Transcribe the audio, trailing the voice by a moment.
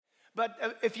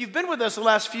But if you've been with us the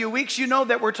last few weeks, you know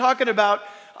that we're talking about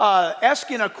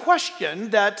asking a question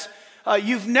that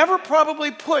you've never probably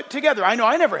put together. I know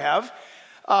I never have.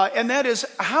 And that is,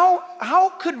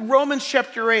 how could Romans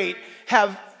chapter 8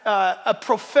 have a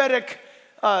prophetic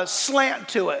slant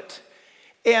to it?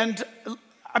 And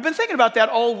I've been thinking about that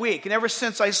all week, and ever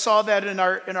since I saw that in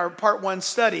our part 1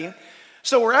 study.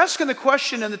 So we're asking the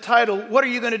question in the title, what are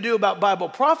you going to do about Bible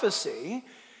prophecy?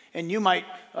 And you might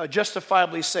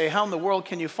justifiably say, how in the world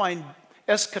can you find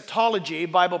eschatology,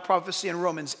 Bible prophecy in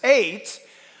Romans 8?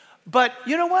 But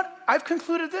you know what? I've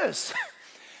concluded this,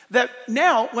 that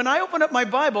now when I open up my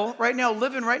Bible, right now,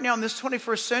 living right now in this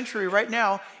 21st century, right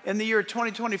now in the year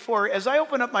 2024, as I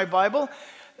open up my Bible,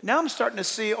 now I'm starting to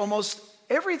see almost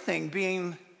everything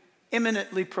being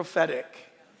imminently prophetic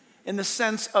in the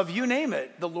sense of, you name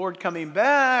it, the Lord coming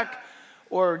back,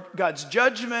 or God's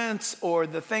judgments, or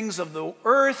the things of the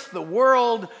earth, the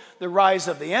world, the rise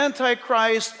of the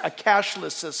Antichrist, a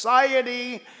cashless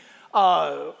society,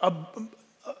 a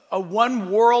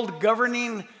one world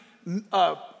governing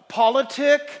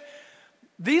politic.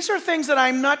 These are things that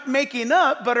I'm not making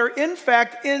up, but are in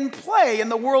fact in play in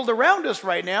the world around us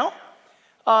right now.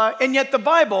 And yet the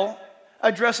Bible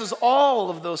addresses all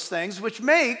of those things, which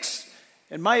makes,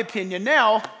 in my opinion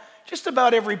now, just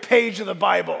about every page of the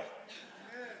Bible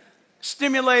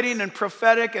stimulating and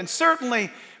prophetic, and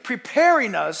certainly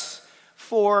preparing us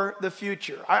for the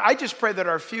future. I just pray that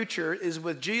our future is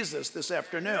with Jesus this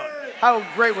afternoon. How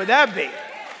great would that be?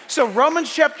 So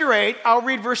Romans chapter 8, I'll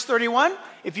read verse 31.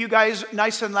 If you guys,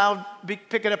 nice and loud,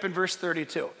 pick it up in verse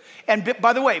 32. And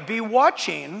by the way, be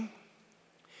watching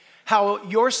how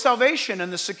your salvation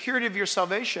and the security of your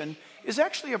salvation is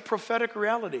actually a prophetic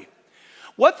reality.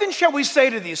 What then shall we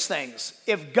say to these things?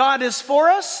 If God is for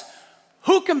us,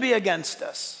 who can be against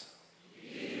us? He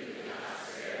who did not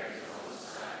spare his own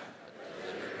son, but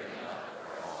delivered him up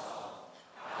for us all,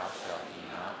 how shall he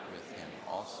not with him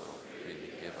also freely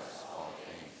give us all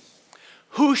things?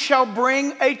 Who shall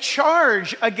bring a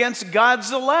charge against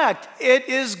God's elect? It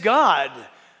is God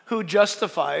who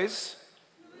justifies.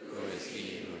 Who is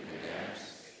he who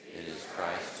condemns? It is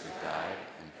Christ who died,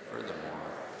 and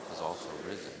furthermore is also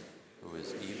risen, who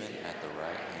is even at the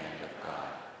right hand of God,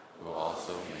 who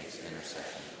also makes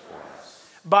intercession for us.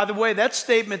 By the way, that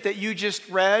statement that you just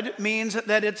read means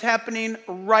that it's happening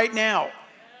right now.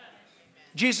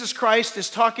 Jesus Christ is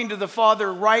talking to the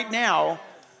Father right now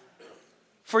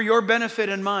for your benefit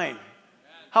and mine.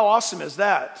 How awesome is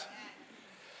that?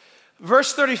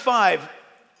 Verse 35,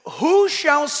 who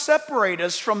shall separate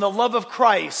us from the love of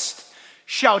Christ?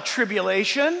 Shall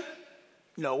tribulation?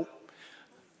 No.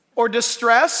 Or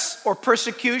distress, or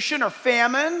persecution, or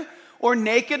famine, or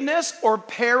nakedness, or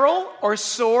peril, or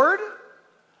sword?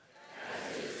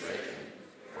 As it is written,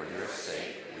 for your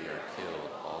sake we are killed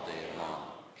all day long.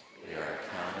 We are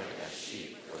accounted as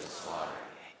sheep for the slaughter.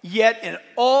 Yet in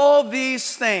all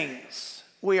these things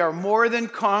we are more than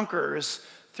conquerors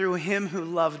through him who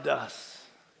loved us.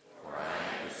 For I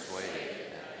am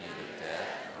persuaded that neither death,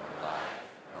 nor life,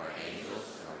 nor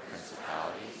angels, nor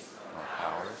principalities, nor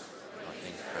powers, nor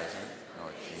things present,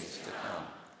 nor things to come.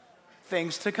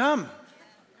 Things to come.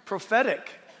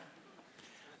 Prophetic.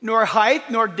 Nor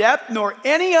height, nor depth, nor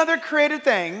any other created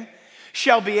thing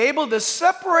shall be able to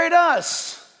separate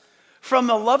us from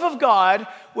the love of God,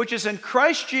 which is in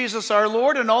Christ Jesus our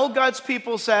Lord. And all God's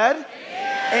people said,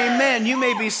 Amen. Amen. You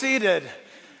may be seated.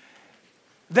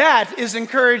 That is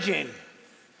encouraging.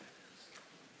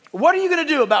 What are you going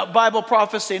to do about Bible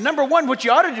prophecy? Number one, what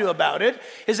you ought to do about it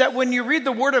is that when you read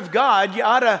the Word of God, you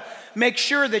ought to make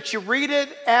sure that you read it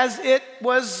as it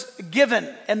was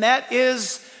given. And that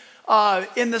is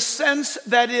in the sense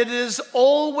that it is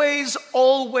always,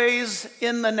 always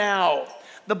in the now.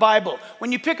 The Bible.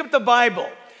 When you pick up the Bible,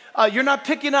 you're not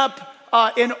picking up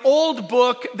an old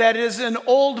book that is an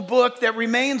old book that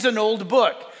remains an old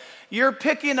book. You're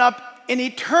picking up an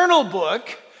eternal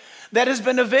book that has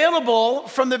been available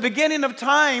from the beginning of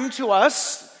time to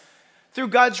us through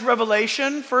God's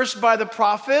revelation, first by the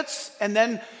prophets, and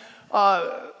then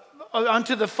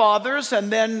unto the fathers,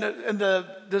 and then the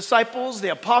disciples, the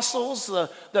apostles,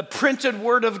 the printed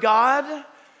Word of God.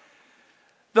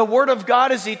 The Word of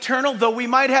God is eternal. Though we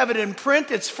might have it in print,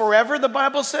 it's forever, the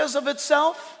Bible says of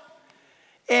itself.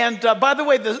 And by the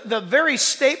way, the very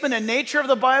statement and nature of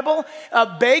the Bible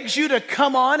begs you to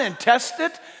come on and test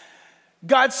it.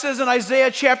 God says in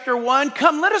Isaiah chapter 1,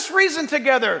 come, let us reason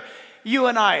together, you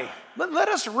and I. Let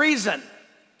us reason.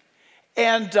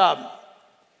 And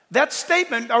that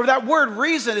statement, or that word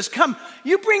reason, is come,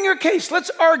 you bring your case. Let's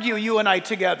argue, you and I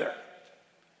together.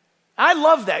 I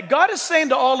love that. God is saying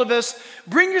to all of us,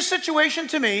 bring your situation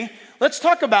to me. let's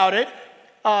talk about it,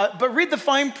 but read the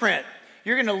fine print.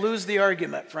 You're going to lose the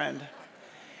argument, friend.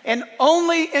 And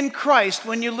only in Christ,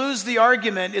 when you lose the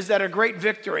argument, is that a great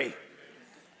victory.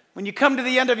 When you come to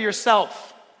the end of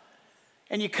yourself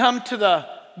and you come to the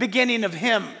beginning of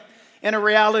Him in a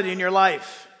reality in your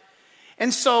life.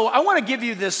 And so I want to give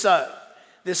you this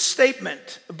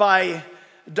statement by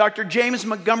Dr. James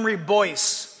Montgomery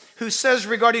Boyce, who says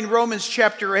regarding Romans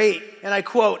chapter 8, and I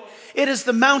quote, "It is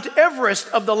the Mount Everest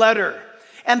of the letter,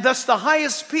 and thus the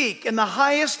highest peak in the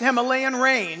highest Himalayan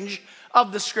range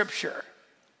of the Scripture."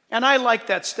 And I like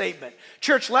that statement.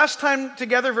 Church, last time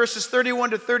together, verses 31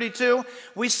 to 32,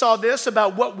 we saw this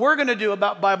about what we're going to do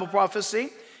about Bible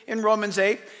prophecy in Romans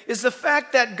 8, is the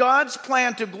fact that God's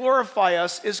plan to glorify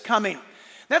us is coming.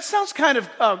 That sounds kind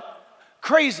of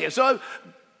crazy. So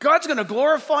God's going to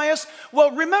glorify us?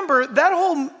 Well, remember, that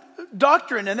whole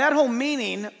doctrine and that whole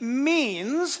meaning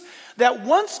means that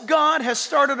once God has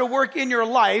started a work in your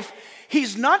life,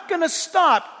 He's not going to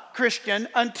stop, Christian,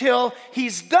 until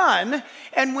He's done.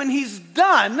 And when He's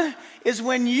done is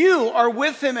when you are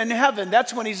with Him in heaven.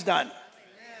 That's when He's done.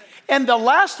 And the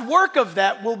last work of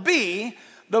that will be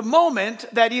the moment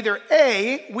that either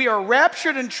A, we are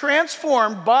raptured and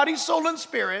transformed, body, soul, and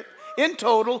spirit, in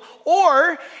total,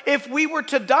 or if we were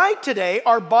to die today,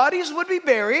 our bodies would be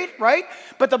buried, right?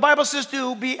 But the Bible says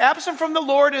to be absent from the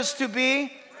Lord is to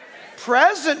be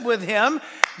present with Him.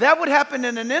 That would happen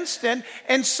in an instant.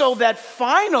 And so that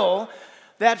final,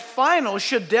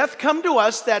 should death come to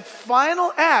us, that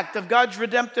final act of God's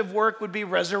redemptive work would be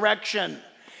resurrection.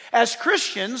 As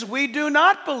Christians, we do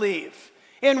not believe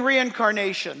in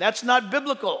reincarnation. That's not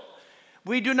biblical.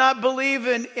 We do not believe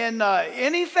in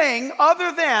anything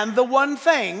other than the one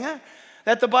thing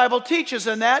that the Bible teaches,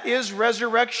 and that is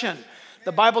resurrection.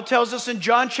 The Bible tells us in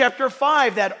John chapter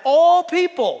 5 that all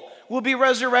people will be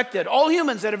resurrected, all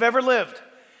humans that have ever lived,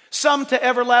 some to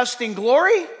everlasting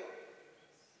glory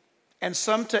and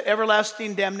some to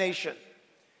everlasting damnation.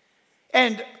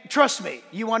 And trust me,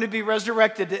 you want to be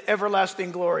resurrected to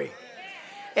everlasting glory.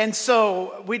 And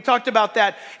so we talked about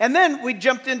that. And then we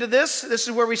jumped into this. This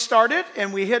is where we started,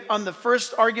 and we hit on the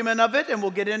first argument of it, and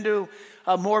we'll get into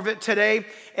more of it today.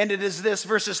 And it is this,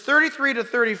 verses 33 to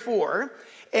 34,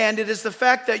 and it is the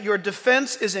fact that your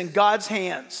defense is in God's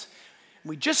hands.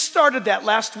 We just started that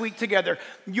last week together.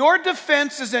 Your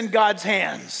defense is in God's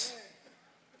hands.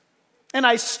 And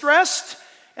I stressed,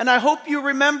 and I hope you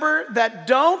remember, that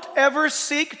don't ever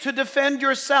seek to defend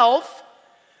yourself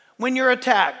when you're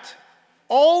attacked.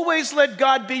 Always let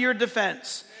God be your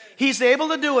defense. He's able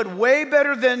to do it way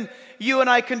better than you and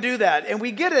I can do that. And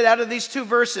we get it out of these two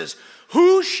verses.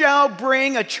 Who shall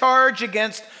bring a charge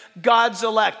against God's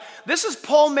elect? This is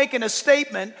Paul making a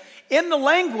statement in the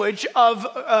language of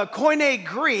Koine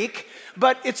Greek,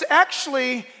 but it's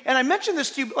actually, and I mentioned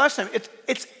this to you last time,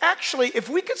 it's actually, if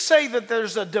we could say that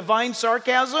there's a divine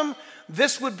sarcasm,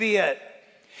 this would be it.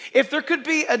 If there could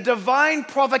be a divine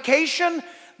provocation,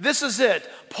 this is it.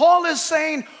 Paul is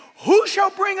saying, who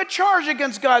shall bring a charge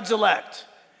against God's elect?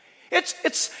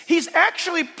 He's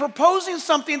actually proposing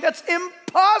something that's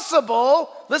impossible,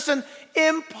 listen,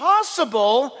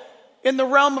 impossible in the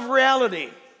realm of reality.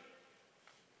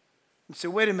 You say,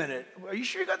 wait a minute, are you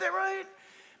sure you got that right?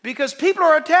 Because people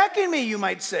are attacking me, you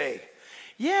might say.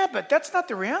 Yeah, but that's not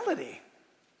the reality.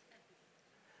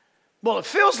 Well, it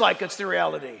feels like it's the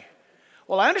reality.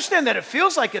 Well, I understand that it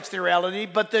feels like it's the reality,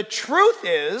 but the truth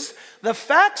is, the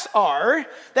facts are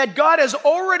that God has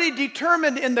already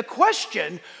determined in the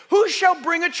question, who shall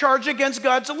bring a charge against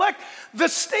God's elect? The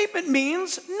statement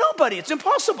means nobody. It's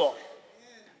impossible.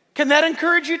 Can that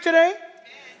encourage you today?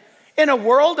 In a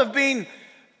world of being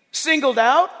singled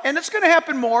out, and it's going to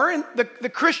happen more, and the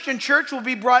Christian church will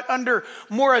be brought under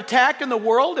more attack in the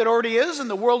world. It already is in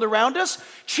the world around us.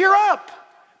 Cheer up.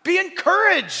 Be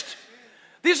encouraged.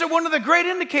 These are one of the great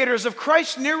indicators of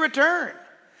Christ's near return.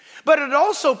 But it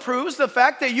also proves the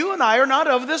fact that you and I are not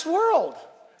of this world.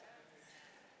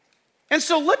 And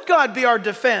so let God be our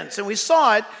defense. And we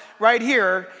saw it right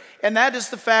here, and that is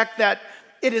the fact that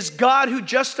it is God who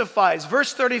justifies.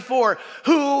 Verse 34,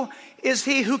 who is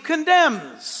he who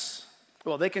condemns?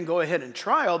 Well, they can go ahead and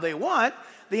try all they want.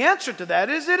 The answer to that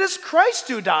is, it is Christ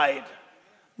who died.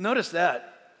 Notice that.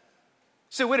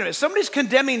 So wait a minute, somebody's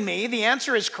condemning me. The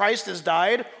answer is Christ has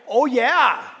died. Oh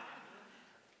yeah.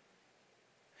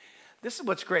 This is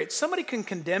what's great. Somebody can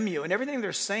condemn you and everything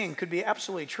they're saying could be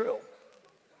absolutely true.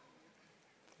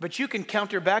 But you can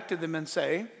counter back to them and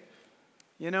say,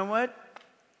 you know what?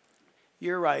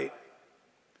 You're right.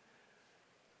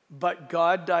 But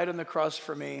God died on the cross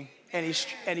for me, and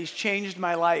he's changed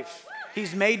my life.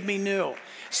 He's made me new.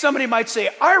 Somebody might say,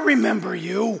 I remember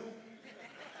you.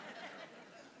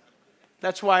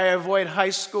 That's why I avoid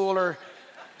high school or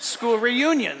school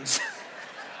reunions.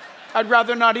 I'd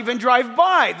rather not even drive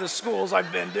by the schools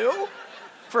I've been to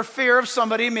for fear of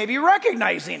somebody maybe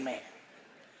recognizing me.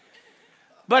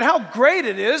 But how great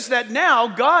it is that now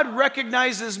God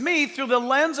recognizes me through the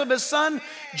lens of his son,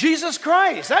 Jesus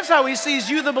Christ. That's how he sees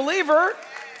you, the believer.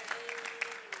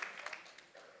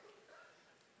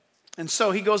 And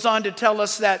so he goes on to tell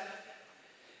us that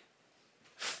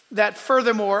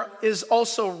furthermore is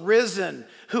also risen,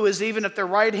 who is even at the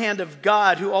right hand of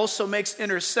God, who also makes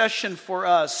intercession for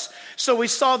us. So we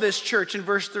saw this, church, in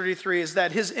verse 33, is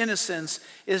that his innocence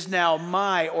is now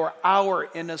my or our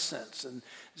innocence. And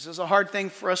this is a hard thing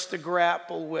for us to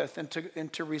grapple with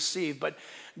and to receive. But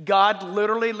God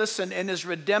literally, listen, in his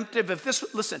redemptive,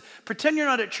 listen, pretend you're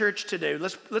not at church today.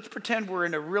 Let's pretend we're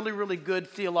in a really, really good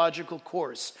theological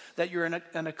course, that you're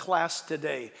in a class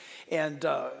today. And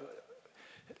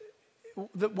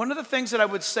one of the things that I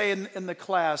would say in the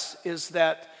class is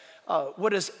that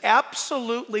what is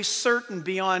absolutely certain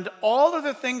beyond all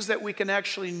other things that we can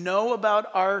actually know about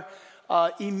our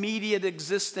immediate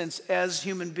existence as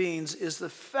human beings is the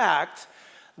fact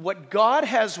what God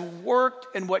has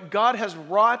worked and what God has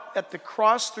wrought at the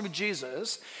cross through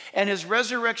Jesus and his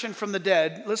resurrection from the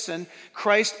dead. Listen,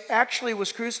 Christ actually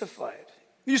was crucified.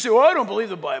 You say, well, I don't believe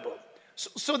the Bible.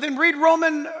 So then read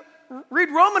Roman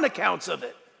accounts of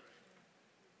it.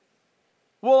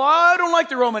 Well, I don't like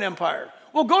the Roman Empire.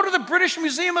 Well, go to the British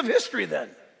Museum of History then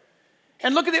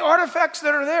and look at the artifacts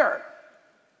that are there.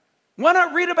 Why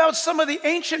not read about some of the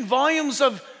ancient volumes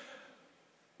of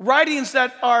writings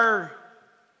that are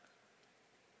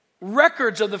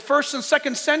records of the 1st and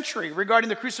 2nd century regarding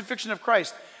the crucifixion of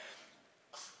Christ?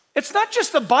 It's not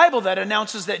just the Bible that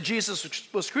announces that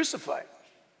Jesus was crucified.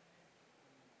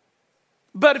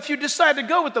 But if you decide to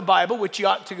go with the Bible, which you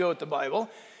ought to go with the Bible,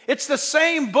 it's the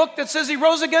same book that says he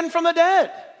rose again from the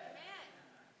dead.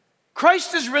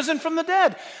 Christ is risen from the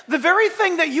dead. The very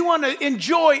thing that you want to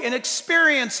enjoy and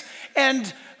experience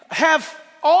and have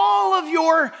all of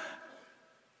your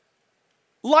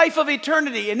life of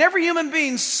eternity, and every human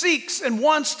being seeks and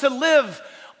wants to live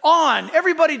on.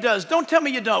 Everybody does. Don't tell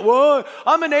me you don't. Well,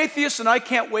 I'm an atheist and I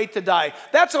can't wait to die.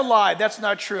 That's a lie. That's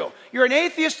not true. You're an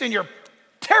atheist and you're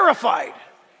terrified.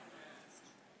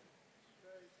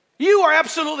 You are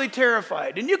absolutely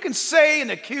terrified. And you can say and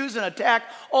accuse and attack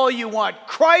all you want.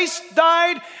 Christ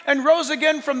died and rose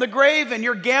again from the grave, and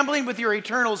you're gambling with your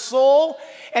eternal soul.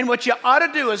 And what you ought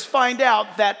to do is find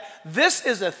out that this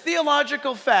is a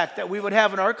theological fact that we would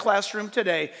have in our classroom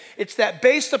today. It's that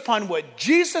based upon what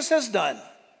Jesus has done,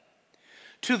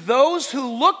 to those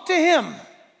who look to him,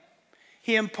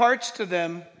 he imparts to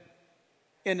them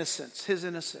innocence, his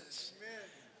innocence.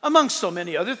 Among so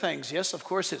many other things, yes, of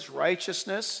course, his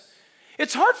righteousness.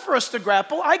 It's hard for us to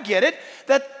grapple, I get it,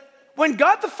 that when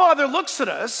God the Father looks at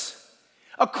us,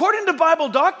 according to Bible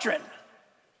doctrine,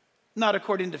 not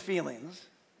according to feelings,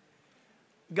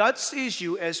 God sees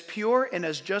you as pure and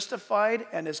as justified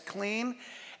and as clean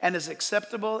and as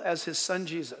acceptable as his son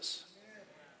Jesus.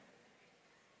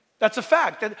 That's a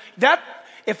fact. That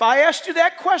if I asked you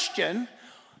that question,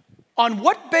 on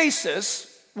what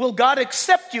basis will God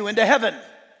accept you into heaven?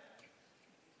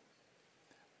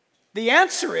 The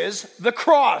answer is the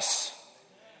cross.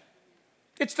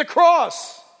 It's the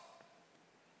cross.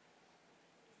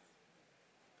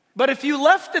 But if you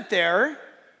left it there,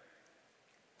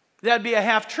 that'd be a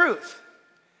half-truth.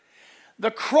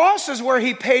 The cross is where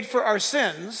he paid for our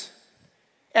sins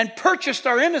and purchased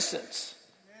our innocence.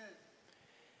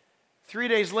 3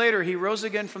 days later, he rose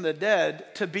again from the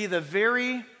dead to be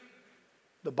the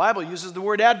Bible uses the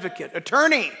word advocate,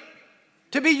 attorney,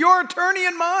 to be your attorney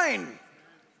and mine.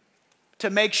 To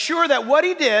make sure that what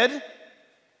he did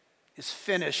is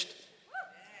finished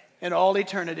in all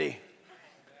eternity.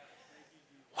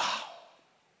 Wow.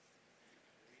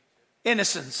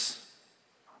 Innocence.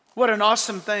 What an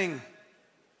awesome thing.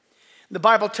 The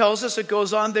Bible tells us, it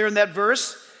goes on there in that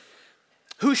verse,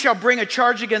 who shall bring a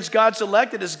charge against God's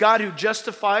elect? It is God who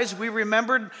justifies. We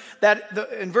remembered that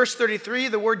in verse 33,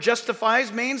 the word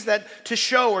justifies means that to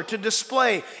show or to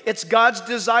display. It's God's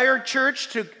desire,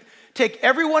 church, to take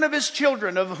every one of his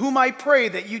children, of whom I pray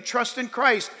that you trust in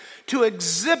Christ, to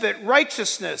exhibit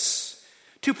righteousness,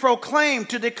 to proclaim,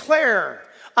 to declare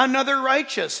another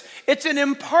righteous. It's an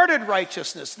imparted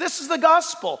righteousness. This is the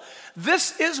gospel.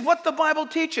 This is what the Bible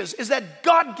teaches, is that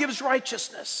God gives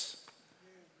righteousness.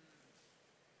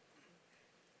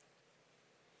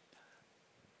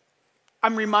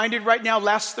 I'm reminded right now,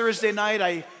 last Thursday night,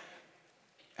 I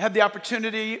had the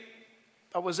opportunity,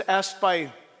 I was asked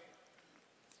by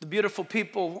the beautiful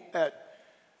people at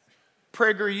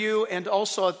PragerU and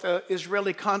also at the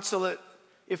Israeli consulate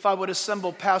if I would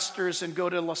assemble pastors and go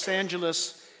to Los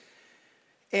Angeles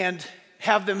and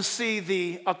have them see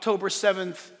the October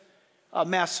 7th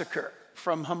massacre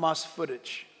from Hamas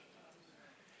footage.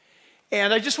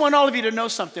 And I just want all of you to know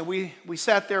something. We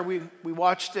sat there, we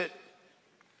watched it.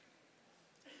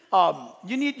 All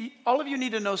of you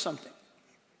need to know something.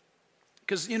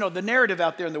 Because, the narrative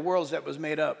out there in the world is that was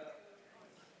made up.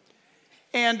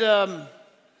 And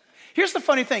here's the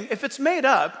funny thing. If it's made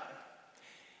up,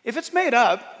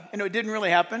 and it didn't really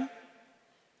happen,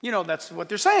 that's what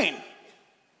they're saying.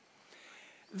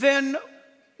 Then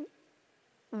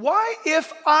why,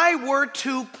 if I were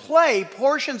to play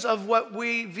portions of what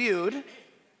we viewed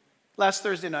last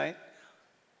Thursday night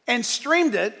and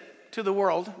streamed it to the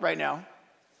world right now,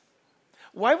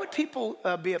 why would people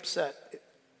be upset?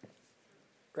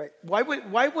 Right? Why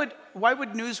would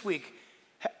Newsweek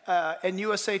and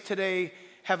USA Today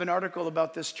have an article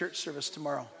about this church service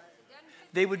tomorrow?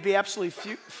 They would be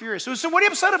absolutely furious. So what are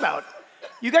you upset about?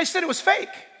 You guys said it was fake.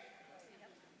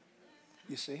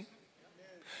 You see?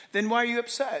 Then why are you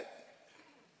upset?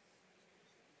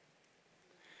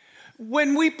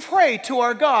 When we pray to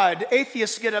our God,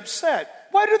 atheists get upset.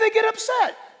 Why do they get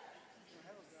upset?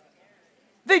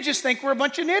 They just think we're a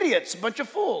bunch of idiots, a bunch of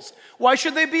fools. Why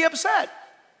should they be upset?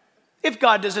 If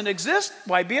God doesn't exist,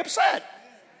 why be upset?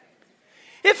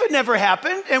 If it never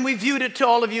happened and we viewed it to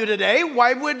all of you today,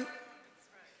 why would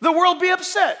the world be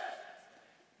upset?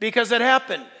 Because it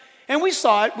happened. And we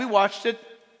saw it, we watched it.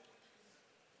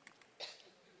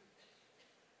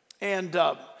 And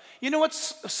you know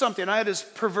what's something? I had this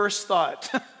perverse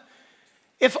thought.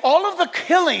 If all of the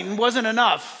killing wasn't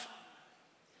enough,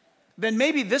 then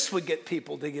maybe this would get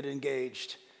people to get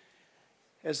engaged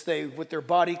as they, with their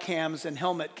body cams and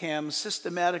helmet cams,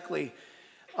 systematically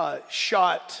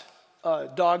shot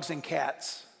dogs and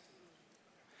cats.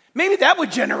 Maybe that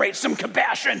would generate some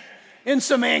compassion and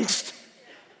some angst.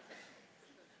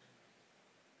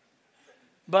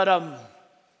 But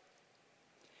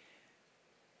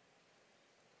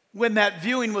when that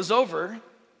viewing was over,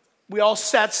 we all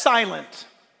sat silent.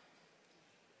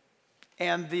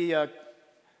 And the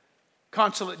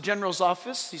Consulate General's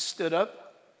office, he stood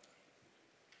up.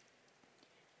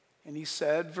 And he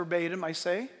said, verbatim, I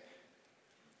say,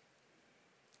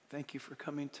 "Thank you for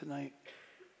coming tonight.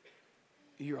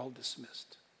 You're all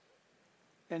dismissed."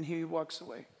 And he walks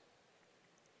away.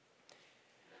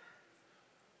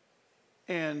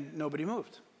 And nobody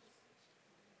moved.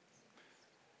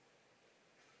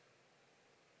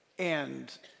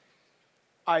 And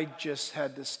I just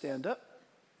had to stand up.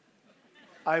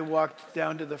 I walked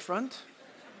down to the front.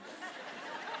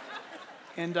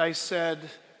 And I said,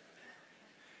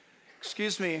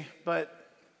 "Excuse me, but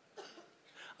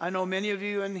I know many of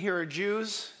you in here are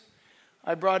Jews.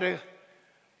 I brought a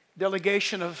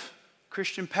delegation of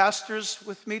Christian pastors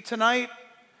with me tonight.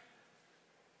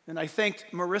 And I thanked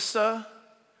Marissa,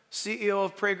 CEO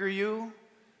of PragerU.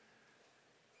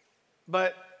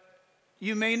 But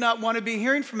you may not want to be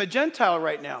hearing from a Gentile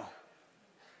right now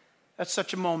at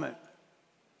such a moment.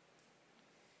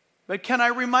 But can I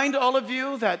remind all of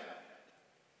you that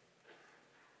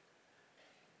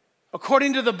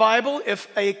according to the Bible, if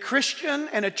a Christian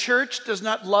and a church does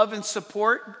not love and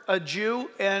support a Jew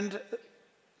and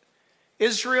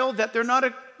Israel, that they're not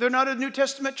a New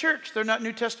Testament church. They're not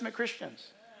New Testament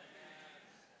Christians."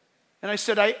 And I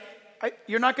said,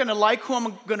 you're not going to like who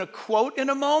I'm going to quote in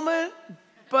a moment,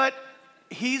 but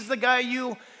he's the guy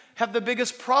you have the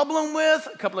biggest problem with.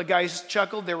 A couple of guys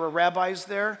chuckled. There were rabbis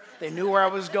there. They knew where I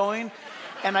was going.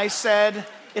 And I said,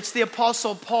 "It's the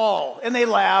Apostle Paul." And they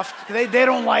laughed. They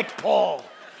don't like Paul.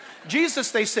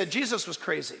 Jesus, they said, Jesus was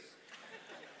crazy.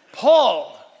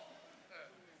 Paul.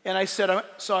 And I said,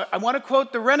 so I want to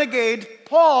quote the renegade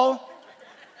Paul,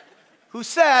 who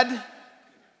said,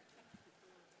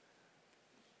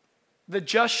 "The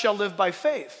just shall live by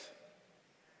faith."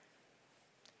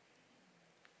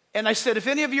 And I said, if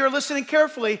any of you are listening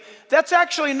carefully, that's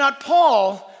actually not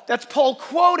Paul. That's Paul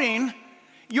quoting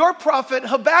your prophet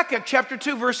Habakkuk chapter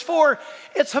 2 verse 4.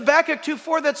 It's Habakkuk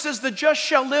 2:4 that says, "The just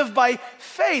shall live by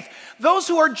faith." Those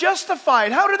who are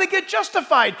justified, how do they get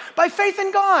justified? By faith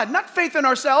in God, not faith in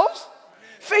ourselves.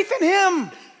 Faith in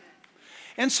Him.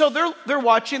 And so they're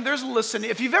watching, there's listening.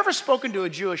 If you've ever spoken to a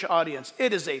Jewish audience,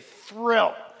 it is a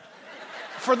thrill.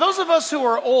 For those of us who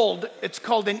are old, it's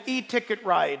called an e-ticket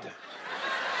ride.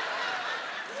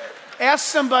 Ask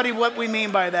somebody what we mean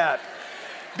by that.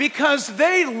 Because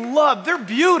they're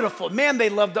beautiful. Man, they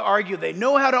love to argue. They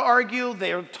know how to argue.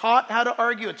 They are taught how to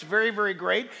argue. It's very, very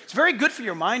great. It's very good for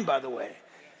your mind, by the way.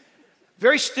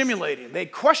 Very stimulating. They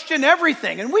question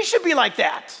everything, and we should be like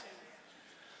that.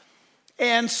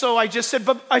 And so I just said,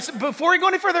 but I said, before we go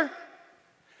any further,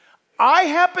 I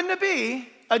happen to be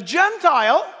a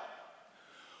Gentile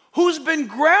who's been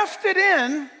grafted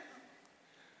in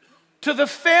to the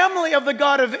family of the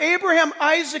God of Abraham,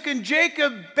 Isaac, and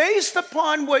Jacob based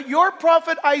upon what your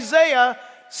prophet Isaiah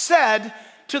said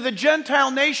to the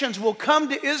Gentile nations will come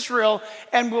to Israel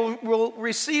and will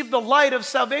receive the light of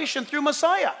salvation through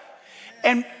Messiah.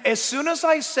 And as soon as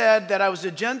I said that I was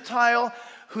a Gentile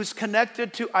who's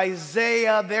connected to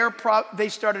Isaiah, they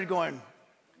started going,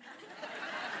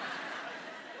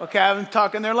 okay, I'm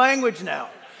talking their language now.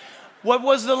 What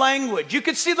was the language? You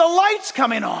could see the lights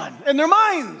coming on in their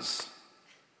minds.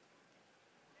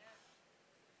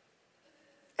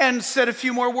 And said a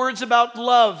few more words about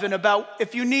love and about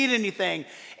if you need anything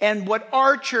and what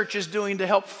our church is doing to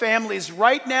help families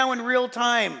right now in real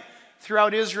time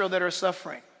throughout Israel that are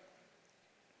suffering.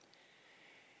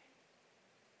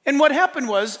 And what happened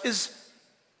is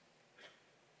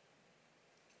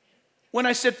when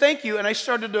I said thank you and I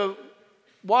started to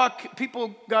walk,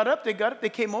 people got up, they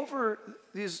came over,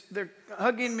 they're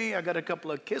hugging me. I got a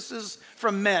couple of kisses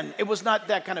from men. It was not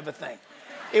that kind of a thing.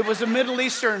 It was a Middle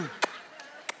Eastern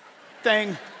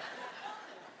thing.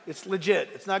 It's legit.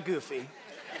 It's not goofy.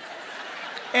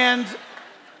 And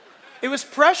it was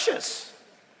precious.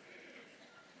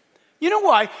 You know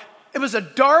why? It was a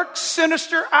dark,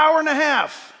 sinister hour and a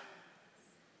half.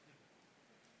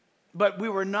 But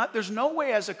there's no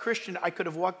way as a Christian I could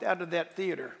have walked out of that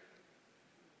theater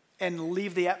and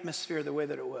leave the atmosphere the way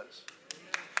that it was.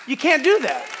 You can't do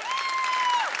that.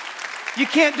 You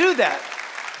can't do that.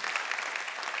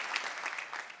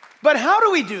 But how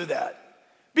do we do that?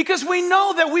 Because we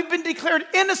know that we've been declared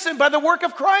innocent by the work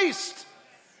of Christ.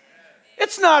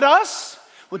 It's not us.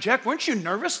 Well, Jack, weren't you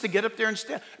nervous to get up there and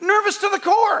stand? Nervous to the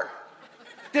core.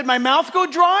 Did my mouth go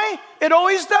dry? It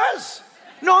always does.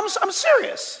 No, I'm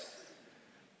serious.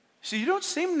 So you don't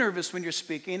seem nervous when you're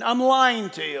speaking. I'm lying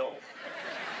to you.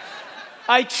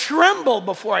 I tremble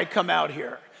before I come out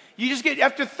here. You just get,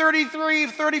 after 33,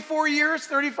 34 years,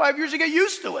 35 years, you get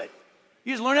used to it.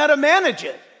 You just learn how to manage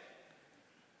it.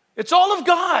 It's all of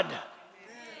God.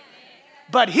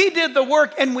 But he did the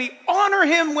work, and we honor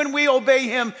him when we obey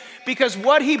him, because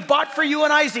what he bought for you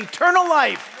and I is eternal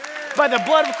life by the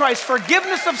blood of Christ,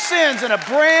 forgiveness of sins, and a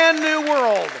brand new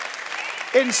world.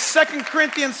 In 2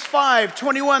 Corinthians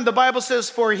 5:21, the Bible says,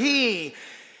 for he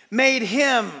made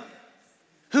him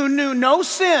who knew no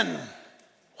sin,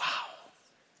 wow,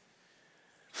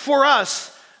 for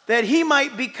us, that he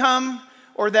might become,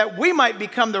 or that we might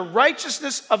become the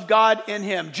righteousness of God in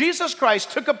him. Jesus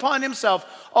Christ took upon himself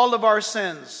all of our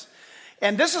sins.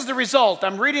 And this is the result.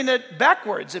 I'm reading it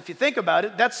backwards if you think about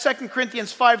it. That's 2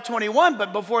 Corinthians 5:21,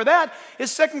 but before that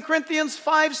is 2 Corinthians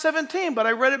 5:17, but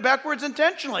I read it backwards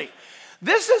intentionally.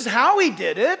 This is how he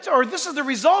did it, or this is the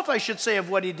result, I should say,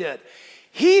 of what he did.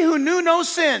 He who knew no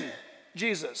sin,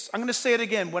 Jesus. I'm going to say it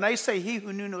again. When I say he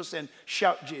who knew no sin,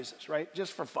 shout Jesus, right?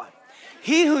 Just for fun.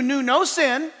 He who knew no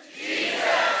sin, Jesus.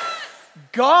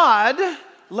 God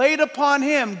laid upon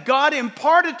him. God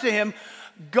imparted to him.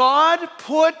 God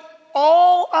put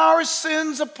all our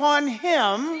sins upon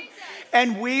him,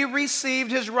 and we received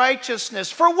his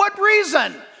righteousness. For what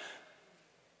reason?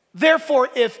 Therefore,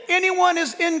 if anyone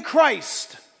is in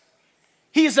Christ,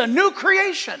 he's a new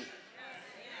creation.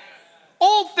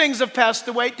 Old things have passed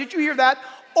away. Did you hear that?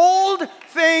 Old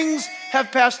things have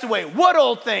passed away. What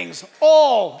old things?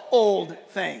 All old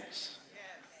things.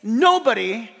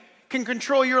 Nobody can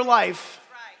control your life,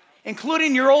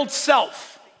 including your old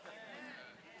self,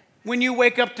 when you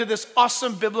wake up to this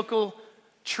awesome biblical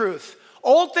truth.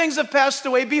 Old things have passed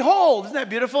away. Behold, isn't that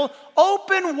beautiful?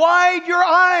 Open wide your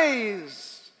eyes.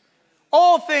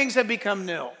 All things have become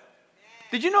new.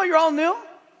 Did you know you're all new?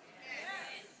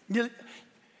 Do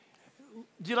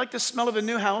you like the smell of a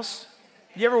new house?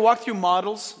 You ever walk through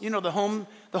models? You know, the home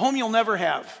you'll never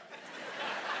have.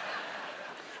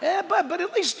 Yeah, but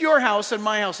at least your house and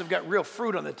my house have got real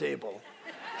fruit on the table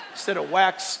instead of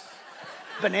wax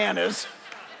bananas.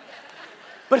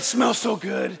 But it smells so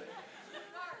good.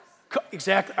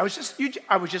 Exactly. I was just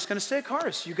going to say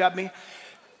cars. You got me.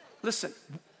 Listen,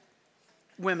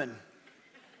 women,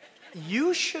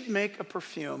 you should make a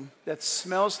perfume that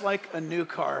smells like a new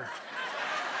car.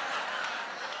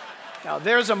 Now,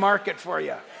 there's a market for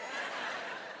you.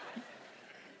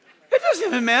 It doesn't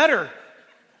even matter.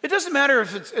 It doesn't matter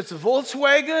if it's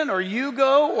Volkswagen or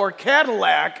Yugo or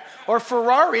Cadillac or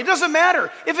Ferrari. It doesn't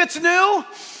matter. If it's new,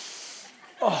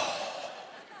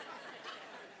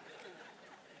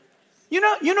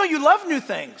 You know you love new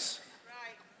things.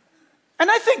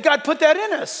 And I think God put that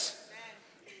in us.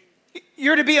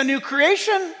 You're to be a new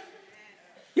creation.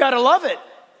 You ought to love it.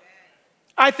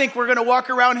 I think we're going to walk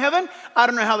around heaven. I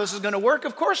don't know how this is going to work.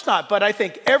 Of course not. But I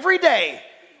think every day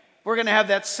we're going to have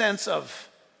that sense of,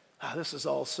 this is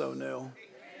all so new.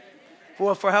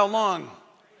 Well, for how long?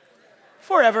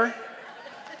 Forever.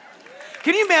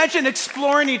 Can you imagine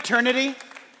exploring eternity?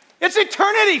 It's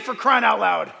eternity, for crying out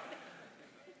loud.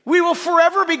 We will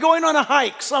forever be going on a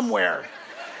hike somewhere.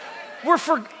 We're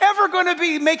forever going to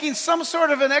be making some sort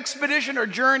of an expedition or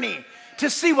journey to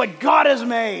see what God has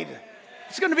made.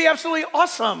 It's going to be absolutely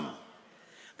awesome.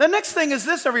 The next thing is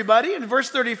this, everybody, in verse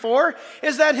 34,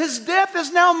 is that his death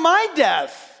is now my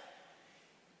death.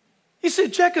 You say,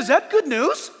 Jack, is that good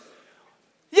news?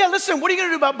 Yeah, listen, what are you going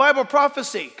to do about Bible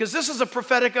prophecy? Because this is a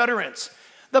prophetic utterance.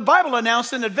 The Bible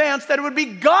announced in advance that it would be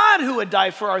God who would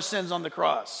die for our sins on the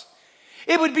cross.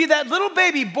 It would be that little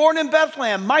baby born in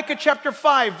Bethlehem, Micah chapter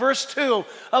 5, verse 2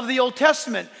 of the Old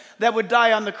Testament, that would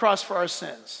die on the cross for our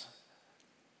sins.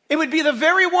 It would be the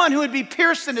very one who would be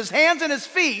pierced in his hands and his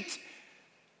feet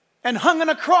and hung on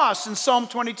a cross in Psalm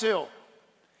 22.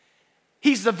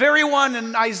 He's the very one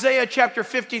in Isaiah chapter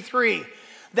 53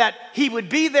 that he would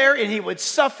be there and he would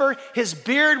suffer. His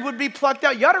beard would be plucked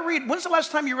out. You ought to read, when's the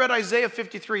last time you read Isaiah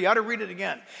 53? You ought to read it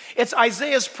again. It's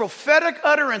Isaiah's prophetic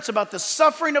utterance about the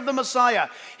suffering of the Messiah.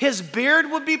 His beard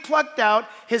would be plucked out.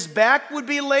 His back would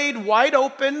be laid wide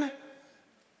open.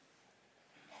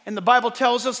 And the Bible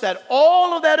tells us that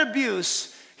all of that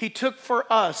abuse he took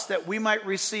for us, that we might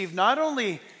receive not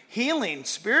only healing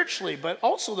spiritually, but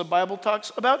also the Bible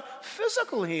talks about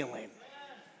physical healing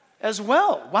as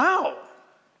well. Wow.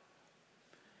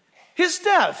 His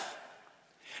death.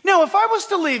 Now, if I was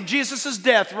to leave Jesus'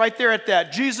 death right there at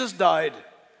that, Jesus died.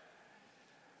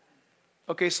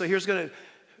 Okay, so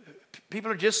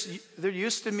people they're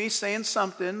used to me saying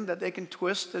something that they can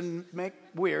twist and make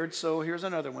weird, so here's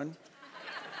another one.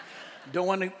 Don't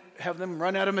want to have them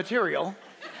run out of material.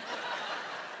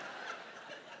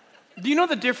 Do you know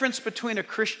the difference between a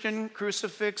Christian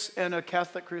crucifix and a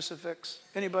Catholic crucifix?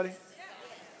 Anybody?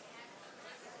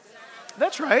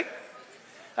 That's right.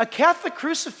 A Catholic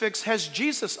crucifix has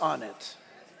Jesus on it.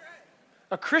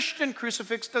 A Christian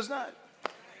crucifix does not.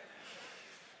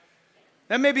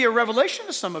 That may be a revelation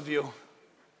to some of you.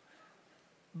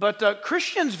 But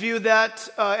Christians view that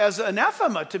as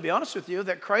anathema, to be honest with you,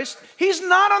 that Christ, he's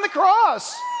not on the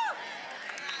cross.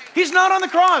 He's not on the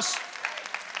cross.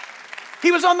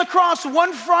 He was on the cross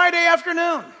one Friday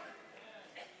afternoon.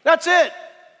 That's it.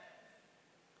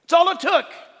 That's all it took.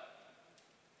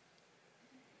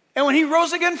 And when he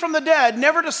rose again from the dead,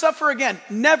 never to suffer again,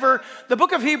 never. The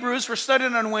book of Hebrews, we're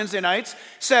studying on Wednesday nights,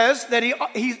 says that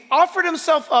he offered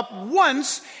himself up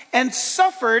once and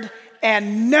suffered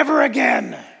and never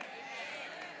again.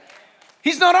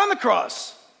 He's not on the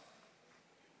cross.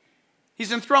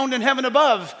 He's enthroned in heaven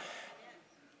above.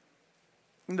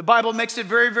 And the Bible makes it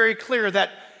very, very clear that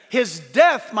his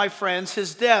death, my friends,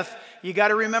 his death, you got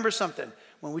to remember something.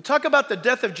 When we talk about the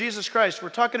death of Jesus Christ, we're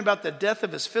talking about the death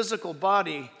of his physical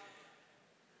body.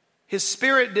 His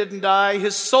spirit didn't die.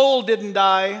 His soul didn't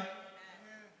die.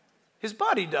 His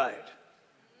body died.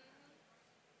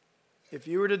 If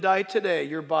you were to die today,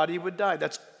 your body would die.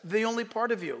 That's the only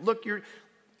part of you. Look,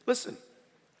 listen.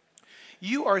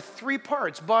 You are three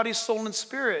parts, body, soul, and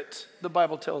spirit, the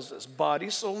Bible tells us. Body,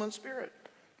 soul, and spirit.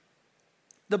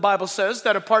 The Bible says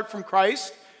that apart from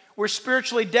Christ, we're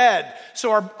spiritually dead.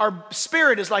 So our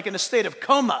spirit is like in a state of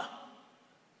coma.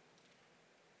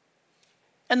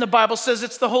 And the Bible says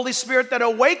it's the Holy Spirit that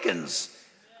awakens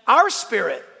our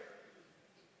spirit.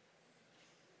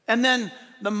 And then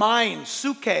the mind,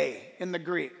 suke in the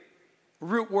Greek,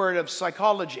 root word of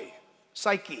psychology,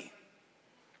 psyche,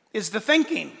 is the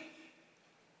thinking.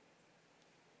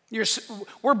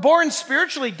 We're born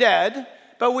spiritually dead,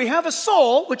 but we have a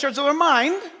soul, which is our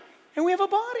mind, and we have a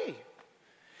body.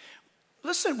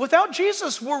 Listen, without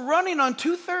Jesus, we're running on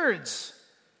 2/3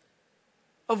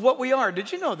 of what we are.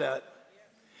 Did you know that?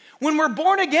 When we're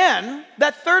born again,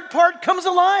 that third part comes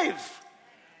alive.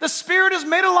 The Spirit is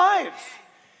made alive.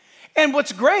 And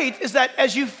what's great is that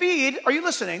as you feed, are you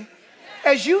listening?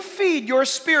 As you feed your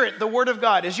spirit the Word of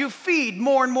God, as you feed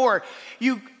more and more,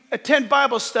 you attend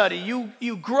Bible study,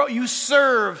 you grow, you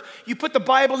serve, you put the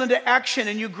Bible into action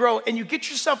and you grow, and you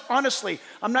get yourself, honestly,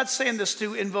 I'm not saying this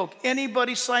to invoke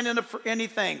anybody signing up for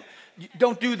anything.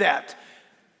 Don't do that.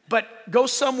 But go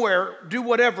somewhere, do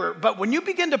whatever. But when you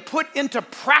begin to put into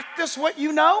practice what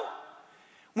you know,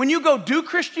 when you go do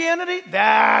Christianity,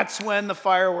 that's when the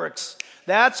fireworks,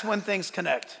 that's when things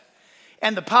connect.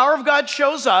 And the power of God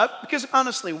shows up, because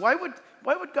honestly, why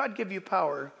would God give you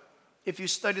power if you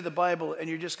study the Bible and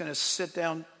you're just going to sit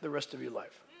down the rest of your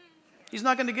life? He's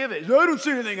not going to give it. I don't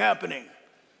see anything happening.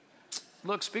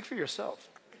 Look, speak for yourself.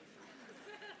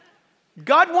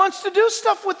 God wants to do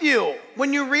stuff with you.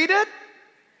 When you read it,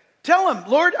 tell him,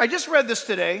 Lord, I just read this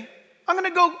today. I'm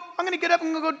going to get up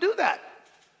and go do that.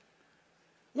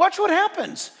 Watch what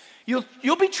happens.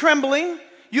 You'll be trembling,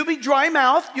 you'll be dry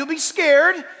mouthed, you'll be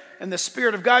scared, and the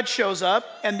Spirit of God shows up,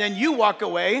 and then you walk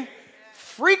away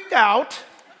freaked out,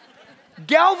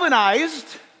 galvanized,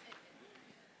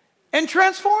 and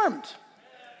transformed.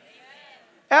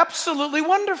 Absolutely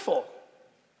wonderful.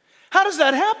 How does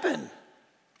that happen?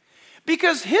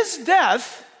 Because his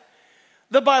death,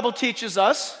 the Bible teaches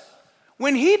us,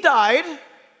 when he died,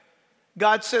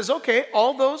 God says, okay,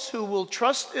 all those who will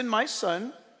trust in my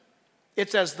Son,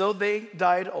 it's as though they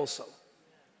died also.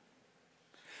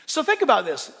 So think about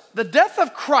this. The death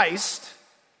of Christ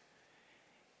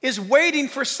is waiting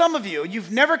for some of you.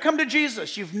 You've never come to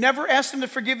Jesus. You've never asked him to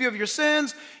forgive you of your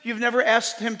sins. You've never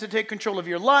asked him to take control of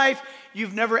your life.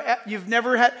 Never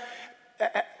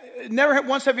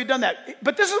once have you done that.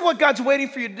 But this is what God's waiting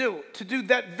for you to do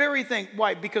that very thing.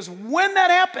 Why? Because when that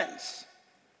happens,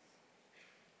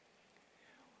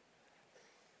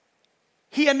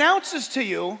 he announces to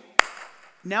you,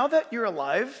 now that you're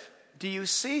alive, do you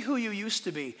see who you used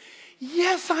to be?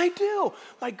 Yes, I do.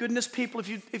 My goodness, people,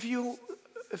 if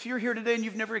you're here today and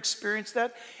you've never experienced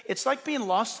that, it's like being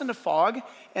lost in a fog,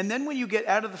 and then when you get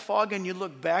out of the fog and you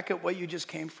look back at what you just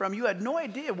came from, you had no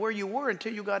idea where you were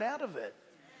until you got out of it.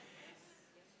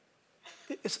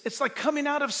 It's like coming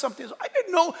out of something. I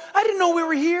didn't know we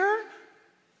were here.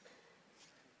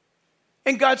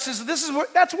 And God says,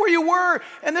 that's where you were,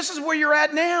 and this is where you're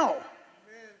at now.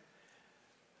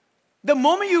 The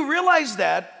moment you realize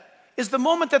that is the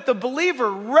moment that the believer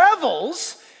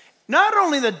revels not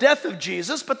only in the death of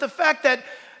Jesus, but the fact that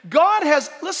God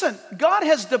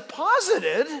has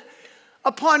deposited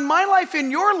upon my life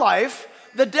and your life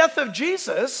the death of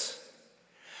Jesus,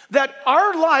 that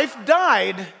our life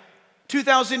died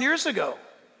 2,000 years ago.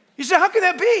 You say, how can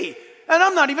that be? And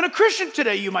I'm not even a Christian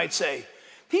today, you might say.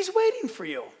 He's waiting for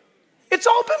you. It's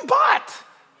all been bought.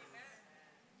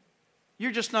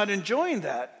 You're just not enjoying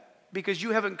that because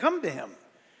you haven't come to him.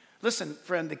 Listen,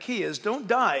 friend, the key is don't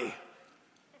die.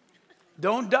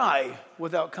 Don't die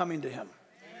without coming to him.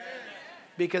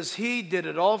 Because he did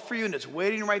it all for you, and it's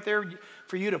waiting right there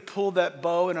for you to pull that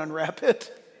bow and unwrap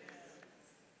it.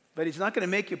 But he's not going to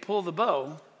make you pull the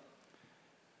bow.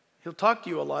 He'll talk to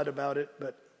you a lot about it,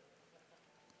 but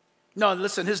no,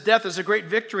 listen, his death is a great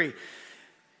victory,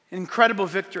 incredible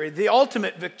victory, the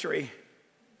ultimate victory.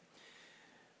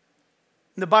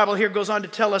 The Bible here goes on to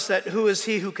tell us that who is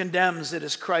he who condemns? It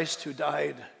is Christ who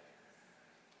died.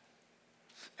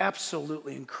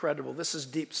 Absolutely incredible. This is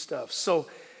deep stuff. So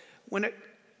when it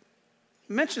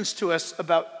mentions to us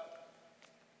about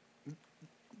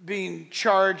being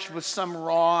charged with some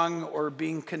wrong or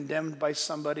being condemned by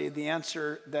somebody, the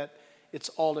answer that it's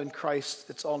all in Christ,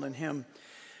 it's all in him.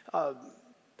 I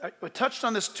touched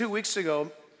on this 2 weeks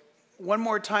ago. One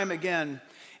more time again.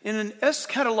 In an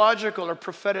eschatological or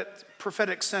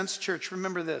prophetic sense, church,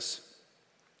 remember this.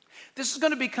 This is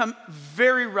going to become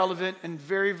very relevant and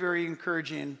very, very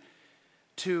encouraging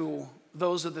to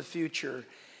those of the future.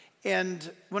 And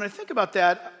when I think about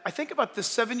that, I think about the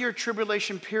 7-year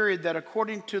tribulation period that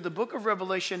according to the book of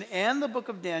Revelation and the book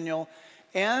of Daniel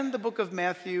and the book of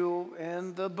Matthew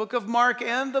and the book of Mark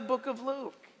and the book of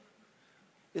Luke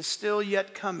is still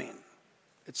yet coming.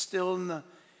 It's still in the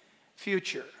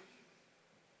future.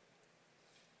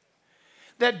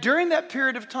 That during that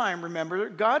period of time, remember,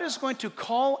 God is going to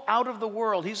call out of the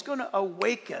world, he's going to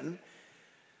awaken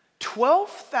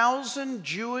 12,000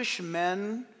 Jewish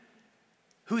men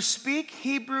who speak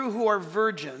Hebrew, who are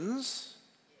virgins,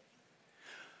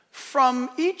 from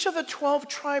each of the 12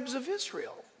 tribes of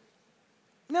Israel.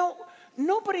 Now,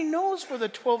 nobody knows where the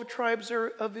 12 tribes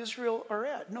of Israel are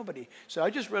at. Nobody. So I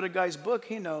just read a guy's book,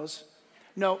 he knows.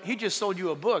 No, he just sold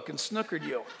you a book and snookered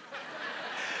you.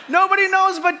 Nobody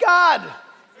knows but God.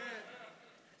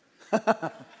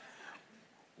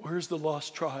 Where's the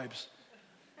lost tribes?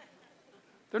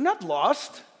 They're not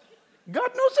lost. God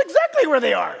knows exactly where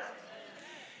they are.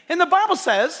 And the Bible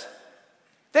says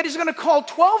that he's going to call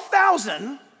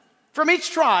 12,000 from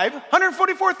each tribe,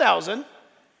 144,000,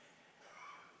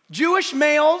 Jewish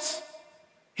males,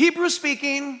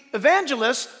 Hebrew-speaking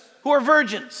evangelists who are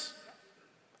virgins.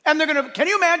 And they're going to, can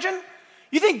you imagine?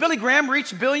 You think Billy Graham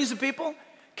reached billions of people?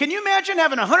 Can you imagine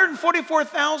having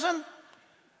 144,000?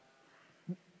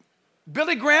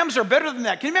 Billy Grahams are better than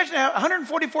that. Can you imagine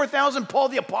 144,000 Paul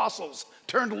the Apostles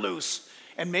turned loose?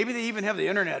 And maybe they even have the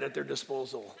internet at their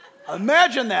disposal.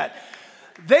 Imagine that.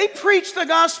 They preached the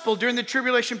gospel during the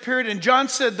tribulation period, and John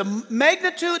said the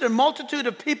magnitude and multitude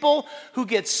of people who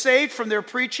get saved from their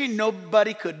preaching,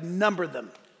 nobody could number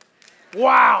them.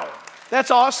 Wow,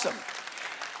 that's awesome.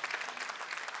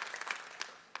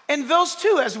 And those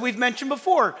two, as we've mentioned